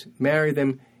ladies, marry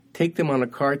them, take them on a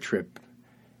car trip,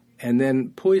 and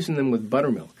then poison them with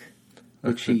buttermilk,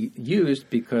 which he used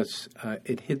because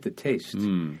it hid the taste.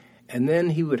 Mm. And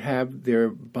then he would have their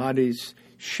bodies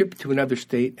shipped to another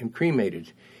state and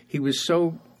cremated. He was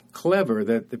so clever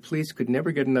that the police could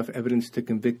never get enough evidence to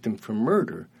convict him for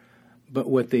murder. But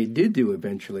what they did do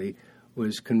eventually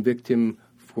was convict him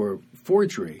for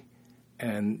forgery.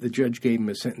 And the judge gave him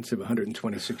a sentence of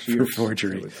 126 years. For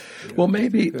forgery. So well,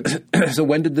 maybe. So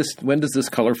when does this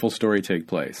colorful story take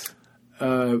place?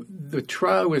 The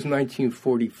trial was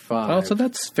 1945. Oh, so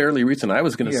that's fairly recent. I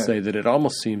was going to say that it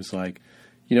almost seems like,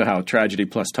 how tragedy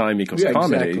plus time equals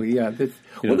comedy. Exactly. Yeah.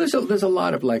 There's a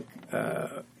lot of I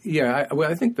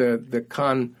think the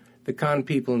con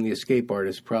people and the escape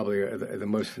artists probably are the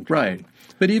most interesting. Right.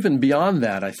 But even beyond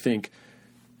that, I think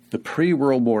the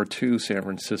pre-World War II San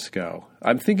Francisco,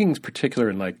 I'm thinking in particular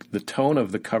in the tone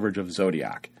of the coverage of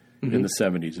Zodiac in the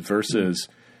 70s versus,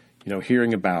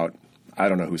 hearing about, I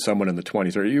don't know who, someone in the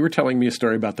 20s. Or you were telling me a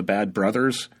story about the Bad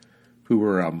Brothers who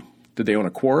were, did they own a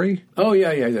quarry? Oh, yeah.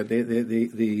 Oh,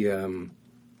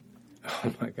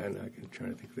 my God, now I'm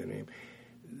trying to think of their name.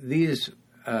 These...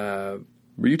 were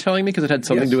you telling me because it had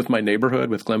something to do with my neighborhood,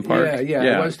 with Glen Park?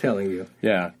 Yeah, I was telling you.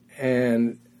 Yeah.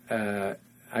 And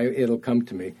it'll come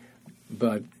to me.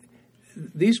 But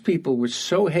these people were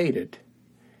so hated.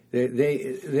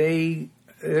 They're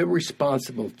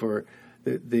responsible for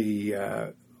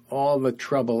the all the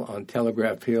trouble on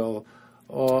Telegraph Hill,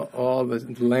 all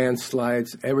the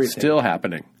landslides, everything. Still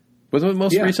happening. Was the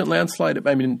most recent landslide?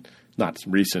 I mean, not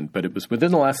recent, but it was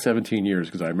within the last 17 years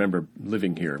because I remember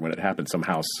living here when it happened. Some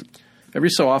house, every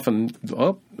so often,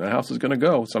 the house is going to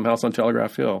go. Some house on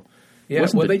Telegraph Hill. Yeah,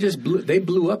 they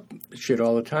blew up shit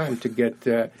all the time to get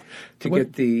they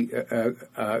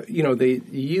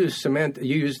use cement,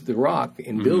 use the rock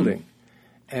in building,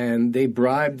 and they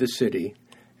bribed the city,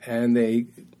 and they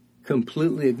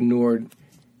completely ignored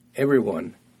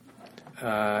everyone,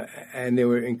 and they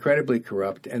were incredibly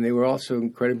corrupt, and they were also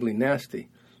incredibly nasty.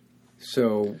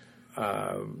 So,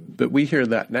 but we hear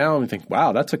that now and we think,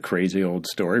 wow, that's a crazy old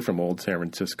story from old San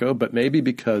Francisco. But maybe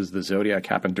because the Zodiac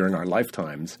happened during our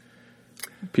lifetimes,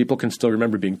 people can still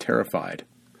remember being terrified.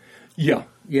 Yeah.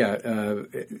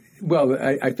 Well,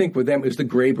 I think with them it was the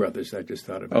Gray brothers. I just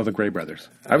thought about. Oh, the Gray brothers.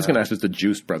 I was going to ask it's the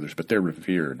Juiced brothers, but they're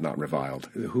revered, not reviled.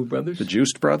 The who brothers? The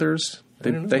Juiced brothers.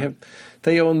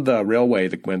 They own the railway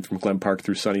that went from Glen Park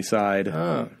through Sunnyside.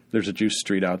 Ah. There's a Juice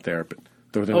Street out there, but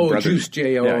they're the brothers. Juice,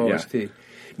 Joost. Yeah.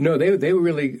 No, they were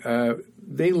really.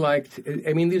 They liked.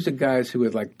 I mean, these are guys who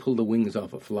would pull the wings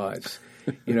off of flies.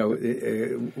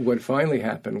 What finally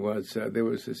happened was there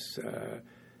was this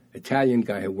Italian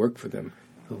guy who worked for them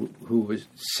who was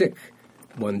sick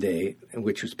one day,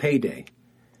 which was payday.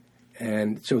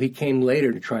 And so he came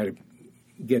later to try to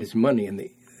get his money, and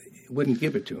they wouldn't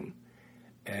give it to him.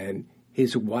 And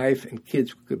his wife and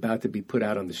kids were about to be put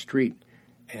out on the street,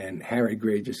 and Harry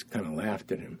Gray just kind of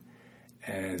laughed at him.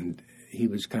 And he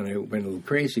was went a little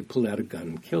crazy, pulled out a gun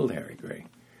and killed Harry Gray.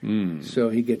 So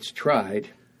he gets tried,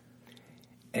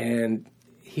 and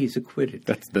he's acquitted.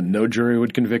 That's the no jury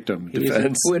would convict him. He's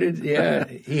acquitted. Yeah,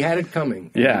 he had it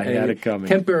coming. Yeah, he had it coming.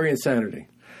 Temporary insanity.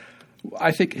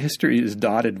 I think history is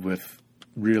dotted with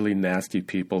really nasty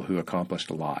people who accomplished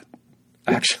a lot,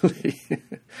 actually.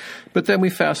 But then we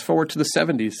fast forward to the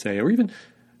 70s, say, or even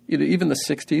the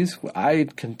 60s. I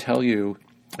can tell you,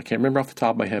 I can't remember off the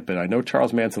top of my head, but I know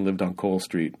Charles Manson lived on Cole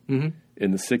Street in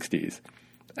the 60s.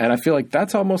 And I feel like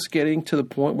that's almost getting to the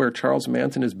point where Charles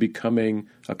Manson is becoming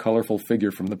a colorful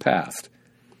figure from the past,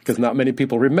 because not many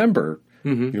people remember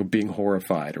being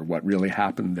horrified or what really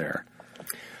happened there.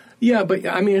 Yeah, but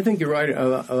I mean, I think you're right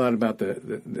a lot about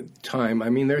the time. I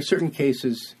mean, there are certain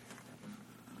cases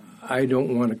I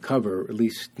don't want to cover, at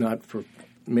least not for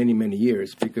many, many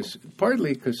years,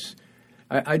 partly because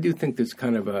I do think there's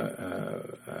kind of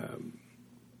a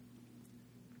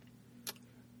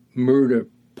murder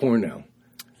porno.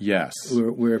 Yes.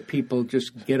 Where people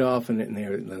just get off and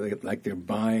they're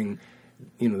buying,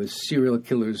 the serial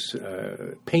killer's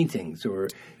paintings or,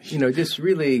 just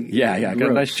really Yeah, I got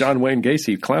a nice John Wayne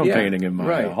Gacy clown painting in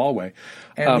my hallway.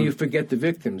 And you forget the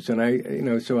victims. And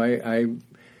I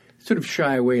sort of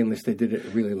shy away unless they did it a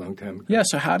really long time ago. Yeah,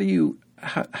 so how do you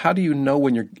know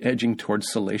when you're edging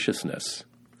towards salaciousness?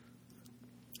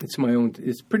 It's my own.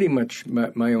 It's pretty much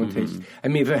my own taste. I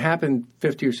mean, if it happened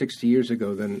 50 or 60 years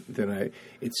ago, then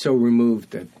it's so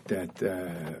removed that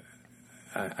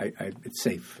it's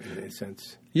safe in a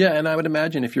sense. Yeah, and I would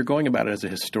imagine if you're going about it as a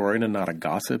historian and not a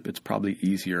gossip, it's probably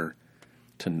easier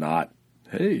to not.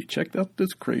 Hey, check out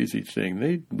this crazy thing!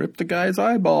 They ripped the guy's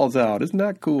eyeballs out. Isn't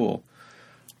that cool?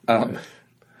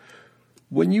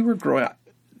 When you were growing up,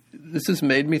 this has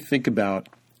made me think about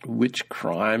which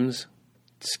crimes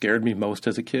scared me most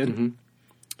as a kid.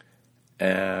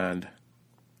 And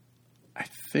I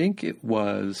think it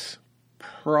was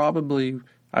probably,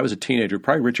 I was a teenager,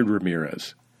 probably Richard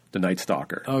Ramirez, the Night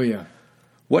Stalker. Oh, yeah.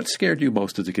 What scared you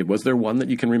most as a kid? Was there one that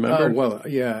you can remember? Oh, well,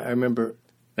 yeah, I remember.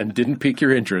 And didn't pique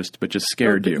your interest, but just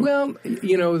scared you? Well,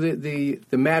 the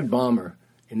Mad Bomber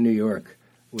in New York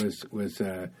was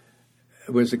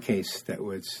a case that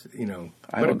was,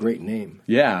 what a great name.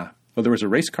 Yeah. Well, there was a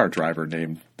race car driver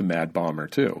named the Mad Bomber,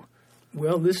 too.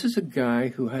 Well, this is a guy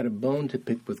who had a bone to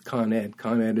pick with Con Ed.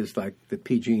 Con Ed is like the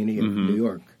PG&E of New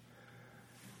York.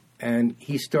 And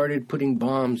he started putting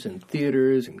bombs in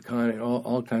theaters and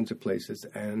all kinds of places.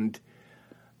 And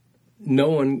no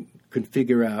one could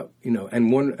figure out, and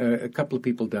a couple of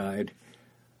people died.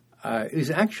 It was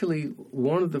actually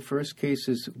one of the first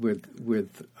cases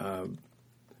with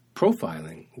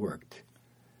profiling worked.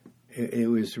 It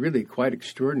was really quite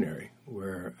extraordinary,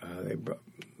 where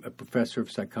a professor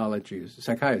of psychology, a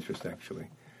psychiatrist actually,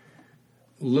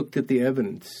 looked at the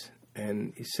evidence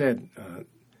and he said,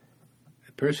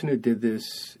 the person who did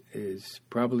this is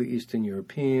probably Eastern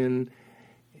European.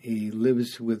 He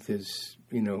lives with his,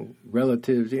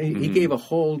 relatives. He gave a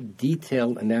whole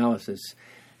detailed analysis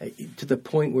to the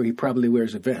point where he probably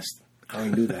wears a vest. How he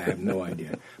knew that, I have no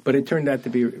idea. But it turned out to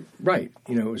be right.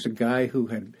 It was a guy who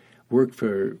had worked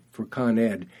for Con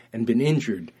Ed and been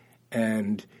injured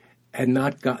and had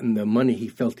not gotten the money he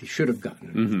felt he should have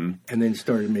gotten, and then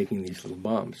started making these little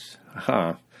bombs.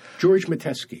 George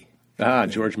Metesky.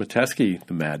 George Metesky,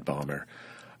 the Mad Bomber.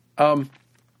 In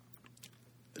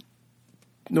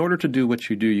order to do what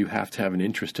you do, you have to have an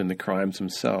interest in the crimes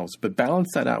themselves, but balance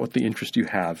that out with the interest you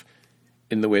have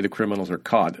in the way the criminals are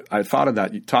caught. I thought of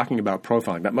that, talking about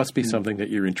profiling. That must be something that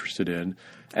you're interested in.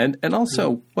 And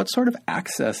also, what sort of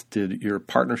access did your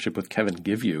partnership with Kevin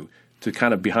give you to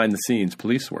kind of behind-the-scenes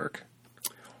police work?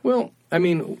 Well, I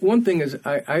mean, one thing is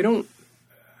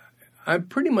I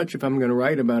pretty much, if I'm going to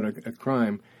write about a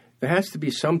crime, there has to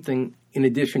be something in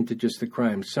addition to just the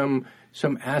crime, some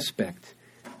aspect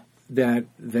that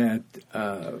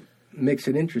makes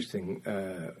it interesting.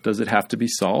 Does it have to be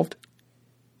solved?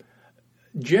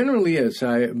 Generally, yes.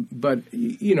 But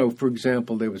for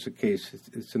example, there was a case.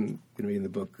 It's going to be in the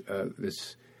book.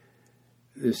 This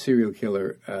serial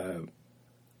killer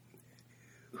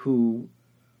who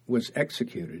was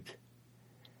executed,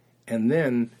 and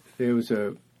then there was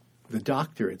the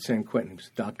doctor at San Quentin. He was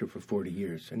a doctor for 40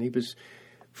 years, and he was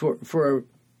for a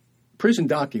prison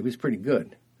doctor. He was pretty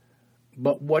good,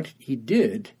 but what he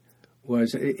did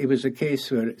was it was a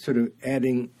case of sort of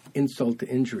adding insult to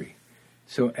injury.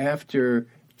 So after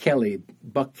Kelly,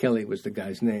 Buck Kelly was the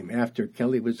guy's name. After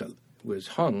Kelly was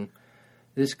hung,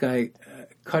 this guy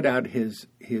cut out his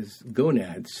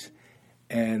gonads,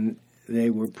 and they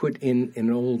were put in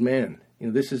an old man.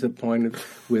 This is the point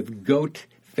with goat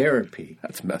therapy.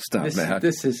 That's messed up, man.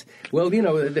 This is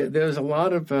there's a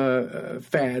lot of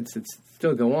fads that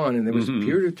still go on, and there was a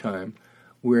period of time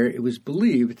where it was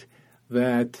believed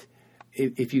that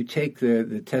if you take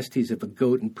the testes of a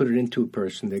goat and put it into a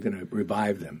person, they're going to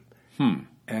revive them.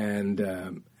 And,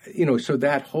 so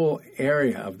that whole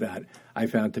area of that I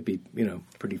found to be,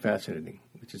 pretty fascinating,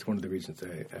 which is one of the reasons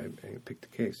I picked the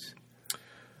case.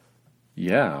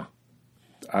 Yeah.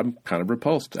 I'm kind of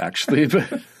repulsed, actually,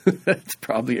 but that's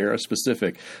probably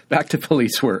era-specific. Back to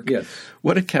police work. Yes.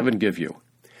 What did Kevin give you?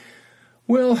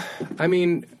 Well, I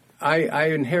mean, I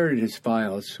inherited his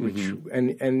files, which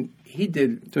and he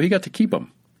did. So he got to keep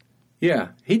them. Yeah,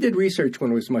 he did research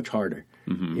when it was much harder.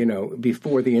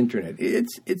 Before the internet.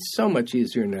 It's so much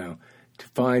easier now to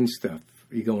find stuff.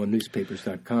 You go on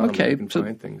newspapers.com and you can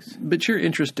find things. But your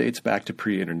interest dates back to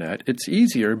pre-internet. It's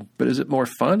easier, but is it more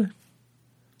fun?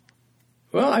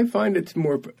 Well, I find it's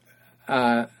more.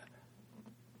 I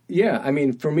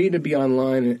mean, for me to be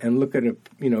online and look at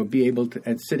be able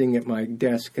to, sitting at my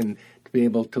desk and to be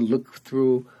able to look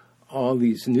through all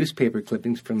these newspaper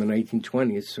clippings from the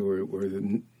 1920s or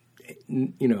the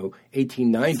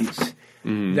 1890s.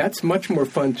 That's much more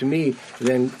fun to me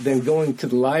than going to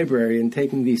the library and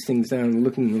taking these things down and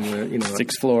looking in the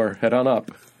 6th floor, head on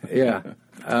up. Yeah.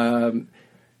 In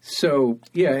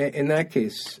that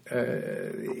case,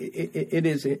 it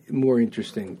is more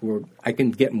interesting, or I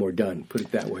can get more done, put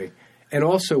it that way. And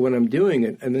also when I'm doing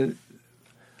it, and then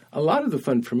a lot of the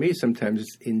fun for me sometimes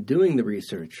is in doing the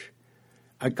research,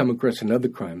 I come across another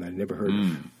crime that I never heard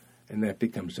of, and that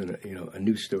becomes a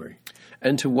news story.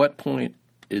 And to what point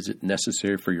is it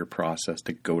necessary for your process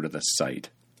to go to the site?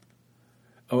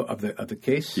 Oh, of the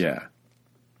case? Yeah.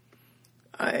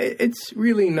 It's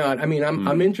really not. I mean,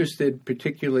 I'm interested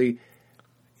particularly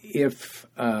if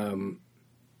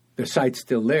the site's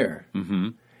still there.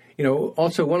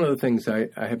 Also, one of the things I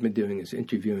have been doing is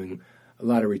interviewing a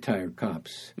lot of retired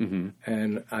cops.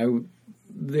 And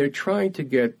they're trying to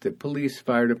get the police,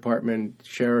 fire department,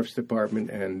 sheriff's department,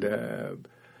 and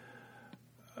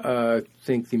I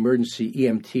think the emergency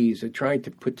EMTs are trying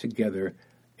to put together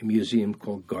a museum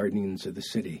called Guardians of the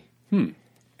City.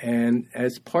 And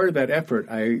as part of that effort,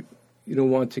 I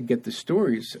want to get the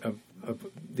stories of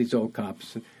these old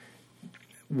cops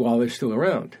while they're still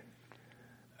around.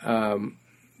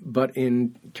 But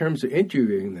in terms of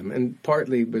interviewing them, and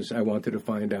partly was I wanted to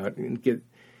find out and get,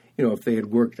 if they had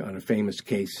worked on a famous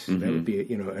case, that would be,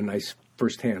 a nice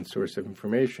first-hand source of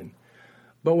information.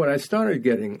 But what I started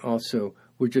getting also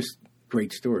were just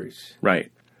great stories.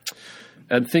 Right.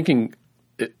 And thinking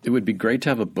it would be great to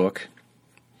have a book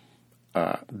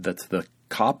that's the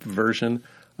cop version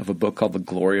of a book called The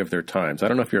Glory of Their Times. I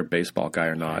don't know if you're a baseball guy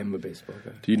or not. I'm a baseball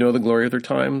guy. Do you know The Glory of Their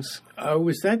Times?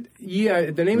 Was that?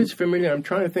 Yeah, the name is familiar. I'm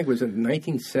trying to think. Was it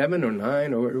 1907 or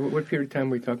 9? Or what period of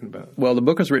time were we talking about? Well, the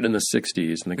book was written in the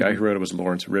 60s, and the guy who wrote it was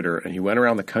Lawrence Ritter, and he went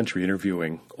around the country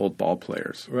interviewing old ball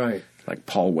players. Right. Like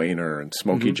Paul Wainer and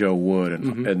Smokey Joe Wood.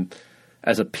 And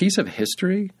as a piece of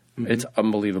history, it's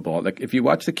unbelievable. Like if you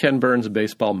watch the Ken Burns of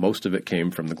baseball, most of it came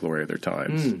from The Glory of Their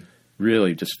Times.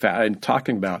 Really just and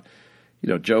talking about,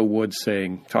 Joe Wood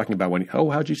talking about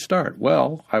how'd you start?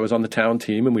 Well, I was on the town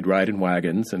team and we'd ride in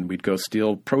wagons and we'd go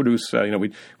steal produce.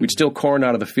 We'd steal corn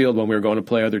out of the field when we were going to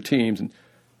play other teams. And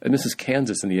this is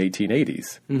Kansas in the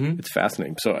 1880s. It's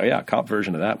fascinating. So a cop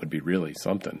version of that would be really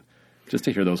something. Just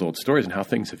to hear those old stories and how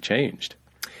things have changed.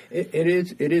 It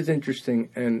is interesting.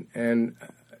 And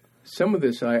some of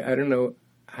this, I don't know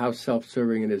how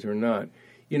self-serving it is or not.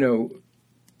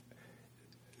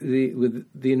 With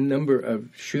the number of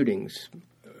shootings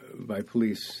by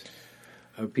police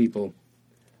of people,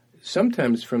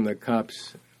 sometimes from the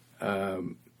cops, I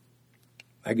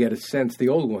get a sense, the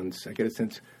old ones, you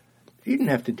didn't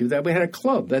have to do that. We had a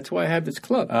club. That's why I have this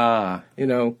club.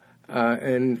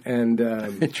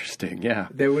 Interesting, yeah.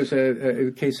 There was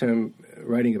a case I'm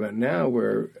writing about now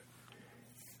where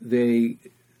there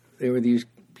were these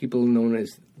people known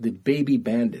as the baby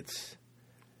bandits.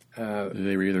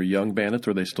 They were either young bandits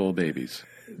or they stole babies.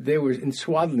 They were in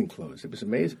swaddling clothes. It was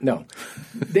amazing. No,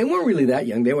 they weren't really that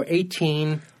young. They were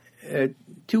 18.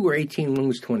 Two were 18, one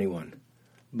was 21.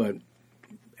 But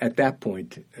at that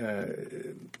point,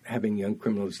 having young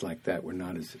criminals like that were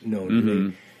not as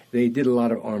known. They did a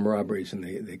lot of armed robberies, and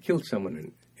they killed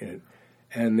someone in it.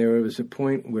 And there was a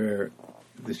point where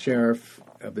the sheriff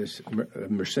of this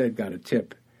Merced got a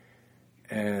tip,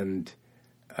 and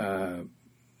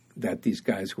that these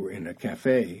guys were in a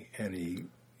cafe, and he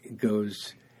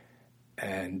goes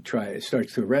and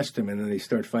starts to arrest him, and then they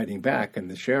start fighting back.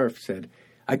 And the sheriff said,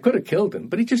 "I could have killed him,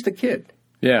 but he's just a kid."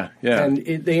 Yeah. And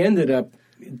they ended up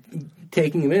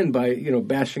taking him in by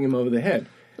bashing him over the head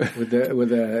with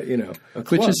a club.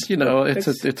 Which is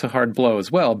it's a hard blow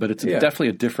as well, but it's definitely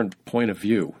a different point of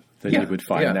view than you would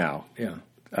find now. Yeah.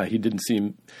 He didn't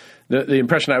seem the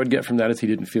impression I would get from that is he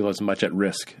didn't feel as much at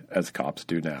risk as cops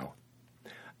do now.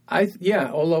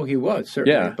 Although he was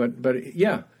certainly, but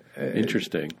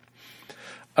interesting.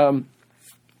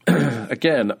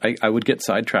 Again, I would get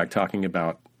sidetracked talking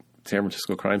about San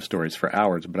Francisco crime stories for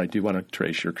hours, but I do want to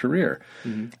trace your career.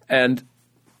 And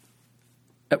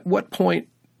at what point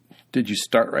did you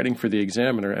start writing for the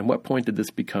Examiner, and what point did this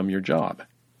become your job?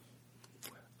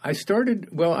 I started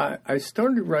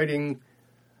writing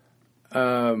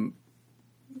for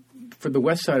the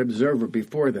West Side Observer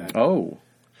before that. Oh.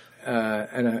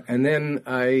 And then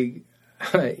I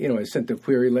sent a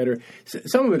query letter.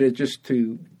 Some of it is just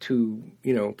to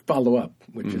follow up,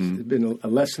 which has been a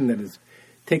lesson that has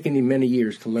taken me many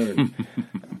years to learn.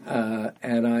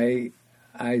 And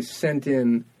I sent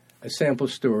in a sample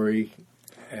story,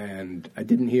 and I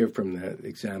didn't hear from the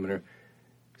Examiner.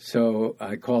 So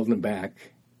I called them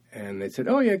back, and they said,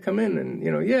 "Oh yeah, come in, and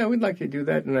yeah, we'd like you to do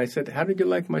that." And I said, "How did you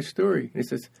like my story?" And he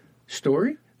says,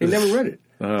 "Story? They never read it."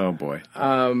 Oh boy.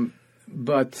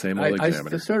 But Same old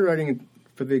Examiner. I started writing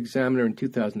for the Examiner in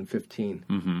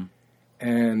 2015,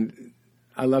 and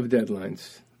I love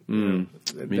deadlines. Me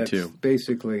too.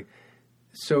 Basically,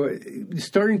 so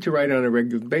starting to write on a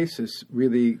regular basis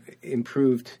really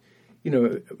improved,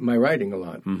 my writing a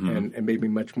lot, and made me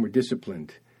much more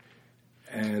disciplined.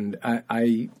 And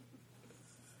I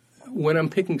when I'm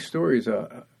picking stories,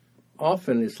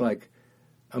 often it's like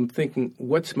I'm thinking,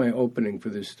 what's my opening for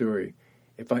this story?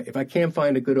 If I can't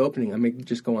find a good opening, I may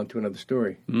just go on to another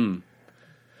story. And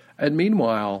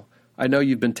meanwhile, I know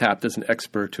you've been tapped as an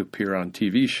expert to appear on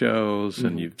TV shows,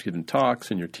 and you've given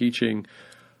talks, and you're teaching.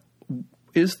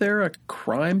 Is there a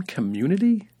crime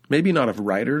community? Maybe not of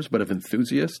writers, but of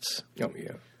enthusiasts? Oh,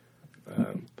 yeah.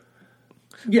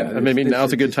 Yeah. Maybe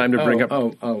now's a good time to bring up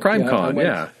CrimeCon,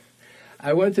 yeah.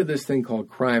 I went to this thing called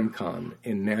CrimeCon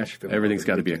in Nashville. Everything's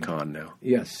got to be a con now.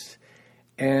 Yes.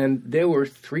 And there were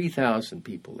 3,000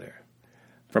 people there.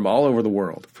 From all over the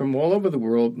world. From all over the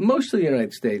world, most of the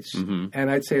United States, and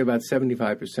I'd say about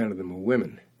 75% of them were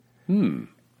women.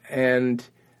 And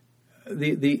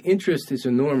the interest is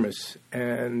enormous,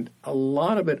 and a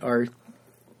lot of it are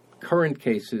current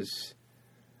cases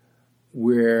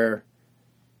where,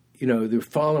 they're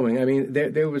following. I mean,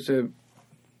 there's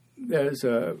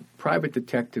a private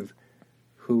detective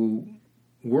who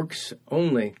works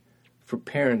only for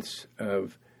parents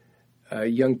of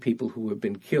young people who have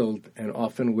been killed, and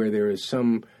often where there is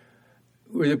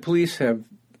where the police have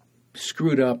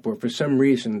screwed up, or for some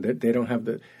reason that they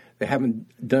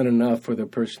haven't done enough, or the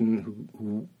person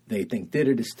who they think did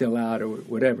it is still out, or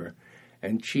whatever.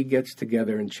 And she gets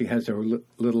together, and she has her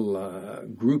little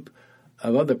group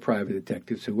of other private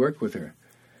detectives who work with her,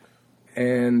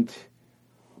 and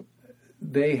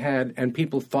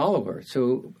people follow her.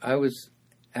 So I was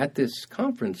at this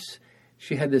conference.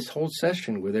 She had this whole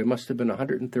session where there must have been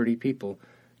 130 people.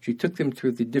 She took them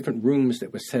through the different rooms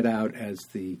that were set out as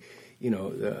the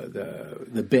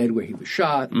bed where he was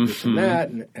shot, and this and that,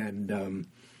 and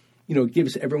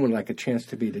gives everyone like a chance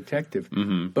to be a detective.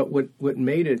 But what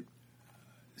made it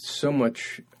so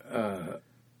much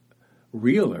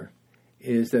realer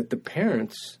is that the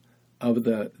parents of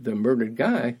the murdered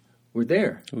guy were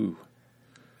there. Ooh.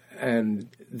 And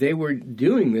they were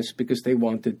doing this because they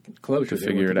wanted closure. To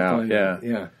figure it out,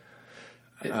 yeah.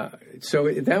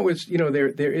 So that was,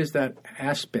 there is that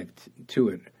aspect to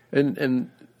it. And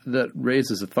that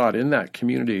raises a thought. In that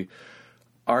community,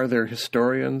 are there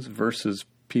historians versus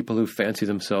people who fancy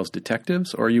themselves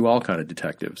detectives, or are you all kind of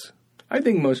detectives? I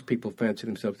think most people fancy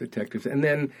themselves detectives. And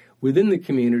then within the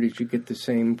communities, you get the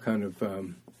same kind of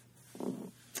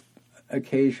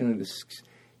occasion, the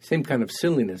same kind of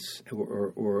silliness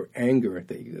or anger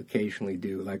that you occasionally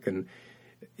do. Like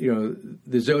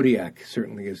the Zodiac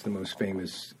certainly is the most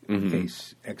famous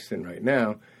case extant right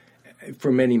now,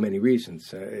 for many, many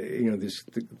reasons.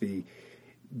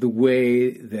 The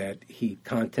way that he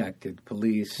contacted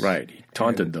police. Right, he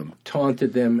taunted them.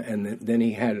 And then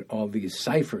he had all these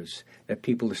ciphers that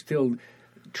people are still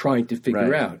trying to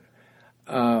figure out.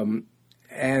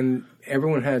 And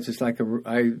everyone has this like a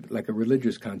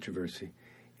religious controversy.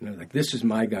 Like, this is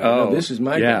my guy. Oh, no, this is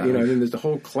my guy. And then there's a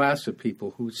whole class of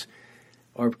people who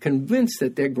are convinced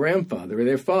that their grandfather or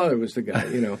their father was the guy.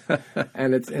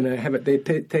 And they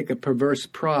take a perverse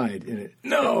pride in it.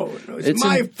 No,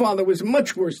 my father was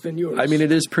much worse than yours. I mean,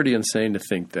 it is pretty insane to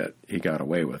think that he got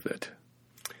away with it.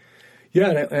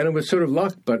 Yeah, and it was sort of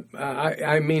luck, but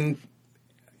I mean,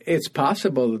 it's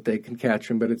possible that they can catch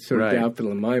him, but it's sort of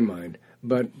doubtful in my mind.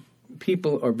 But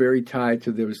people are very tied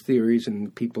to those theories,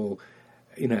 and people,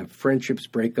 friendships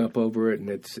break up over it, and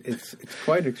it's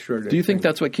quite extraordinary. Do you think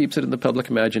that's what keeps it in the public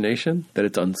imagination, that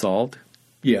it's unsolved?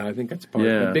 Yeah, I think that's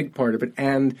a big part of it.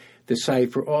 And the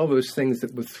cipher, all those things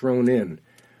that were thrown in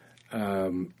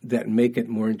that make it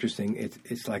more interesting.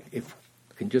 It's like, if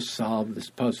we can just solve this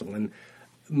puzzle. And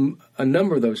a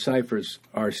number of those ciphers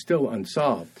are still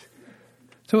unsolved.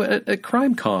 So at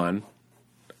CrimeCon,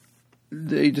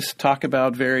 they just talk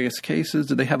about various cases.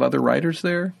 Do they have other writers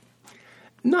there?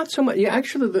 Not so much. Yeah,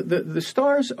 actually, the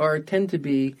stars tend to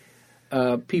be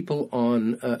people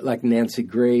on like Nancy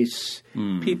Grace,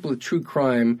 people of true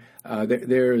crime.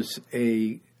 There's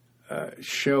a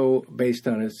show based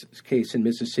on a case in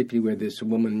Mississippi where this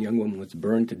young woman was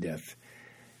burned to death.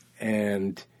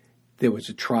 And there was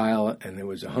a trial, and there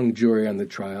was a hung jury on the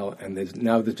trial, and there's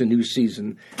a new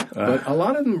season. But a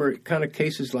lot of them are kind of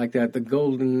cases like that. The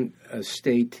Golden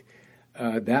State,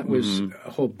 that was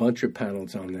a whole bunch of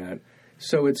panels on that.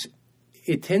 So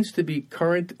it tends to be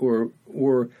current or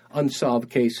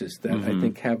unsolved cases that I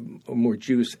think have more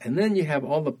juice. And then you have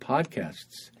all the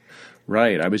podcasts.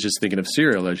 Right. I was just thinking of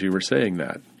Serial as you were saying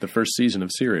that, the first season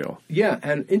of Serial. Yeah,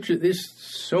 and there's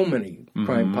so many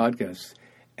crime podcasts.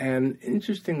 And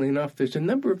interestingly enough, there's a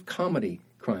number of comedy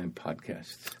crime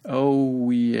podcasts.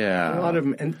 Oh, yeah. A lot of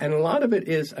them. And a lot of it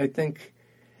is, I think,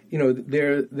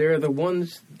 they're the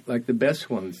ones, like the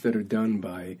best ones that are done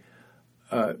by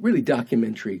really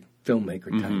documentary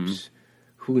filmmaker types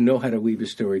who know how to weave a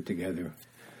story together.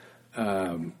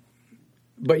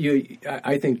 But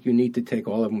I think you need to take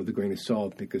all of them with a grain of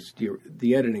salt because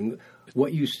the editing,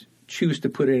 what you choose to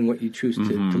put in, what you choose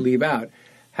to leave out,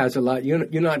 has a lot.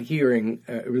 You're not hearing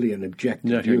really an objective.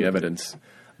 You're not hearing evidence.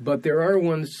 But there are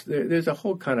ones. There's a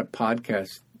whole kind of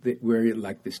podcast where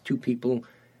like there's two people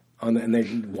on and they're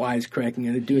wisecracking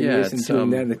and they're doing this and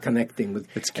doing that and they're connecting with.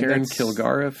 It's Karen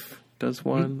Kilgariff does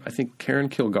one. I think Karen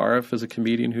Kilgariff is a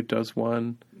comedian who does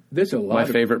one. There's a lot. My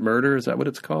Favorite Murder, is that what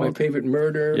it's called? My Favorite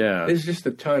Murder. Yeah. There's just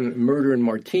a ton. Murder and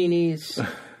Martinis.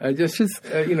 A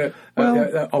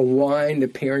wine,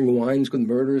 pairing wines with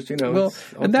murders. Well,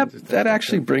 and that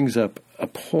actually brings up a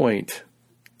point.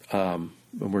 And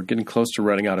we're getting close to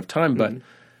running out of time, but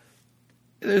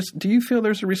do you feel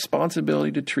there's a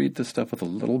responsibility to treat this stuff with a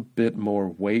little bit more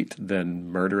weight than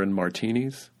Murder and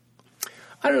Martinis?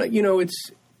 I don't know.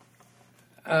 It's.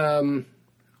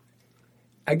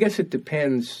 I guess it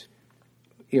depends.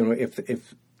 If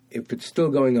it's still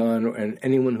going on, and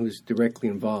anyone who's directly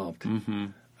involved,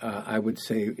 I would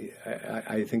say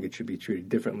I think it should be treated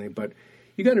differently. But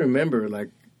you got to remember,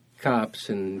 like cops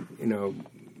and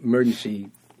emergency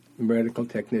medical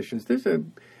technicians, there's a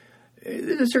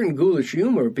certain ghoulish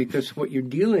humor because what you're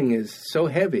dealing is so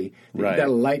heavy that you got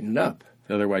to lighten up.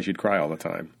 Otherwise, you'd cry all the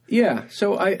time. Yeah.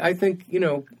 So I think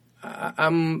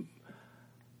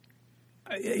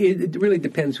it really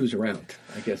depends who's around,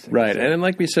 I guess. Right. And then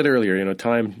like we said earlier,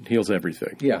 time heals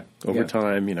everything. Yeah. Over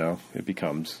time, it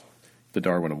becomes the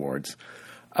Darwin Awards.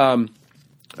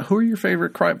 Who are your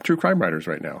favorite true crime writers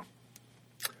right now?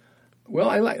 Well,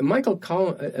 I like Michael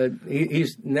Collins. He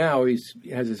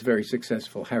has this very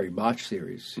successful Harry Bosch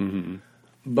series.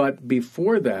 But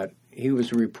before that, he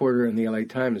was a reporter in the LA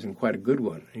Times and quite a good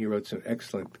one. He wrote some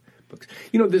excellent books.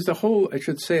 There's a whole, I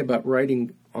should say, about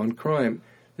writing on crime.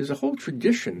 There's a whole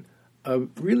tradition of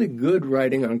really good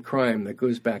writing on crime that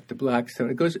goes back to Blackstone.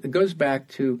 It goes back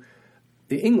to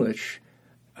the English,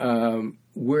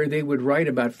 where they would write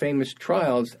about famous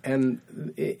trials, and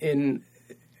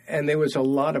there was a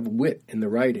lot of wit in the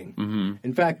writing.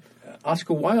 In fact,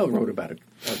 Oscar Wilde wrote about a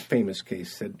famous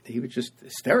case that he was just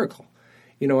hysterical,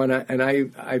 And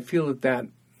I feel that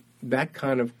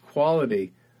kind of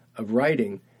quality of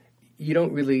writing you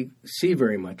don't really see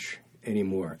very much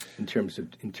anymore in terms of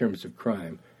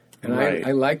crime, and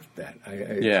I like that.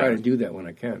 I try to do that when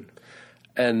I can.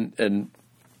 And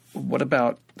what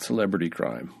about celebrity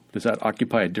crime? Does that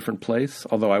occupy a different place?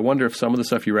 Although I wonder if some of the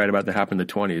stuff you write about that happened in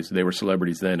the 20s, they were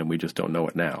celebrities then, and we just don't know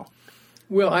it now.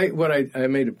 Well, I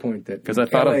made a point that because I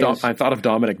thought of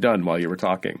Dominic Dunn while you were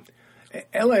talking.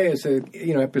 L.A. is a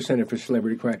epicenter for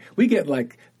celebrity crime. We get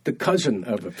like the cousin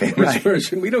of a famous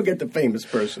person. We don't get the famous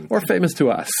person. Or famous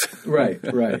to us. Right.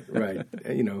 Get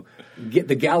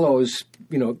the gallows,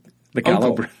 the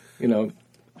gallows. Uncle,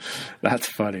 That's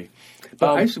funny.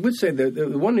 But I would say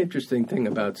the one interesting thing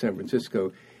about San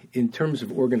Francisco in terms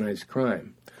of organized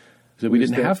crime is that we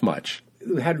didn't have much.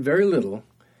 We had very little,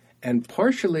 and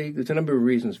partially there's a number of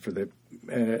reasons for that.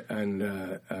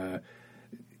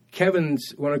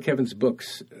 One of Kevin's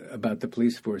books about the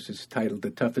police force is titled "The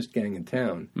Toughest Gang in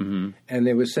Town," and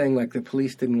they were saying like the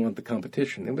police didn't want the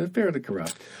competition; it was fairly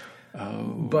corrupt.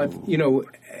 But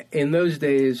in those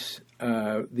days,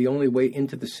 the only way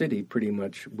into the city pretty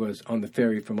much was on the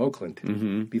ferry from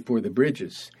Oakland before the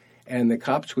bridges, and the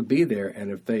cops would be there.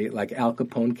 And if they like Al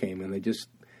Capone came, and they just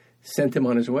sent him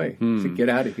on his way to get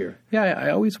out of here. Yeah,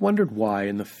 I always wondered why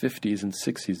in the 50s and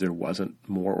 60s there wasn't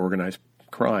more organized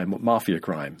crime, mafia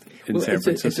crime in San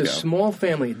Francisco. It's a small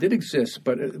family. It did exist,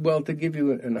 but, to give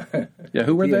you an yeah,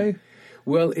 who were they?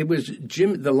 Well, it was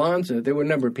Jim the Lanza. There were a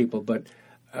number of people, but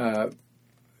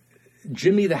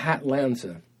Jimmy the Hat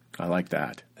Lanza. I like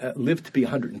that. Lived to be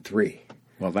 103.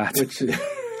 Well, that's...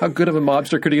 How good of a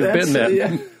mobster could he have been then?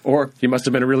 Yeah. Or he must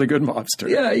have been a really good mobster.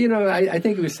 Yeah, I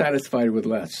think he was satisfied with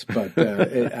less, but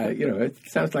it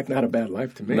sounds like not a bad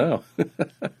life to me. No.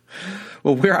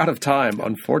 Well, we're out of time,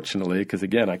 unfortunately, because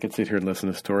again, I could sit here and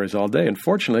listen to stories all day.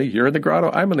 Unfortunately, you're in the grotto,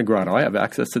 I'm in the grotto. I have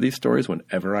access to these stories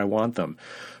whenever I want them.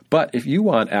 But if you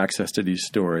want access to these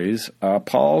stories,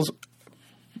 Paul's,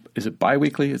 is it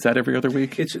biweekly? Is that every other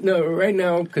week? No, right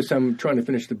now, because I'm trying to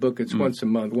finish the book, it's once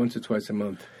or twice a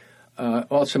month.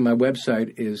 Also, my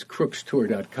website is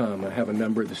crookstour.com. I have a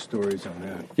number of the stories on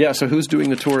that. Yeah, so who's doing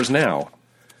the tours now?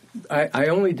 I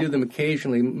only do them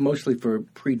occasionally, mostly for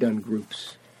pre-done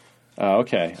groups.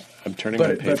 Okay. I'm turning my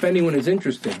page. But if anyone is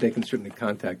interested, they can certainly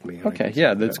contact me. Okay,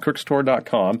 yeah, that's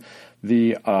crookstour.com.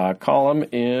 The column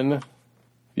in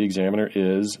the Examiner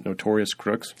is Notorious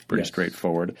Crooks, pretty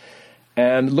straightforward.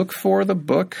 And look for the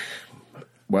book.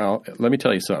 Well, let me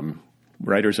tell you something.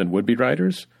 Writers and would-be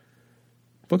writers,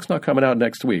 book's not coming out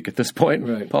next week at this point.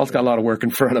 Right, Paul's got a lot of work in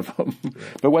front of him. Right.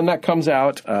 But when that comes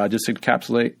out, just to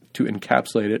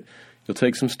encapsulate it, you'll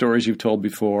take some stories you've told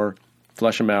before,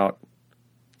 flesh them out,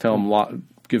 tell them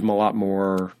give them a lot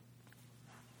more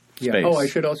space. Yeah. Oh, I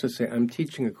should also say I'm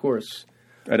teaching a course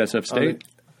at SF State.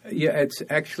 It's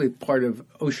actually part of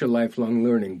OSHA Lifelong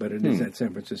Learning, but it is at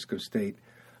San Francisco State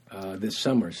this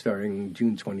summer, starting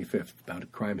June 25th, about a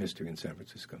crime history in San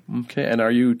Francisco. Okay. And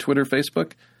are you Twitter,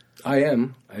 Facebook? I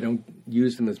am. I don't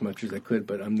use them as much as I could,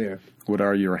 but I'm there. What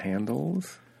are your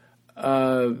handles?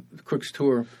 Crooks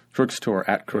Tour. Crooks Tour,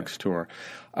 at Crooks Tour.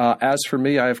 As for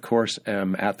me, I, of course,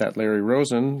 am at that Larry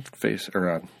Rosen,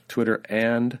 Twitter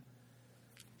and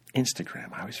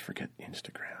Instagram. I always forget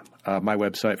Instagram. My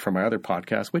website for my other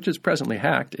podcast, which is presently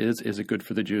hacked, is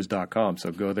isitgoodforthejews.com.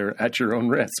 So go there at your own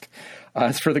risk.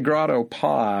 As for the Grotto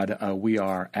Pod, we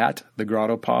are at the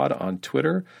Grotto Pod on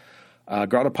Twitter.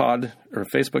 Grottopod or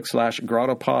Facebook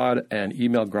 /Grottopod and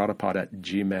email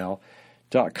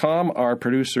grottopod@gmail.com. Our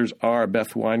producers are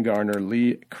Beth Weingartner,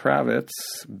 Lee Kravitz,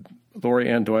 Lori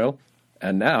Ann Doyle,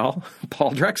 and now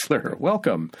Paul Drexler.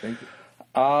 Welcome. Thank you.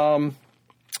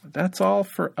 That's all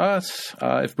for us.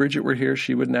 If Bridget were here,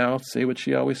 she would now say what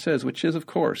she always says, which is, of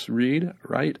course, read,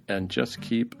 write, and just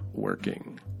keep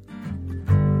working.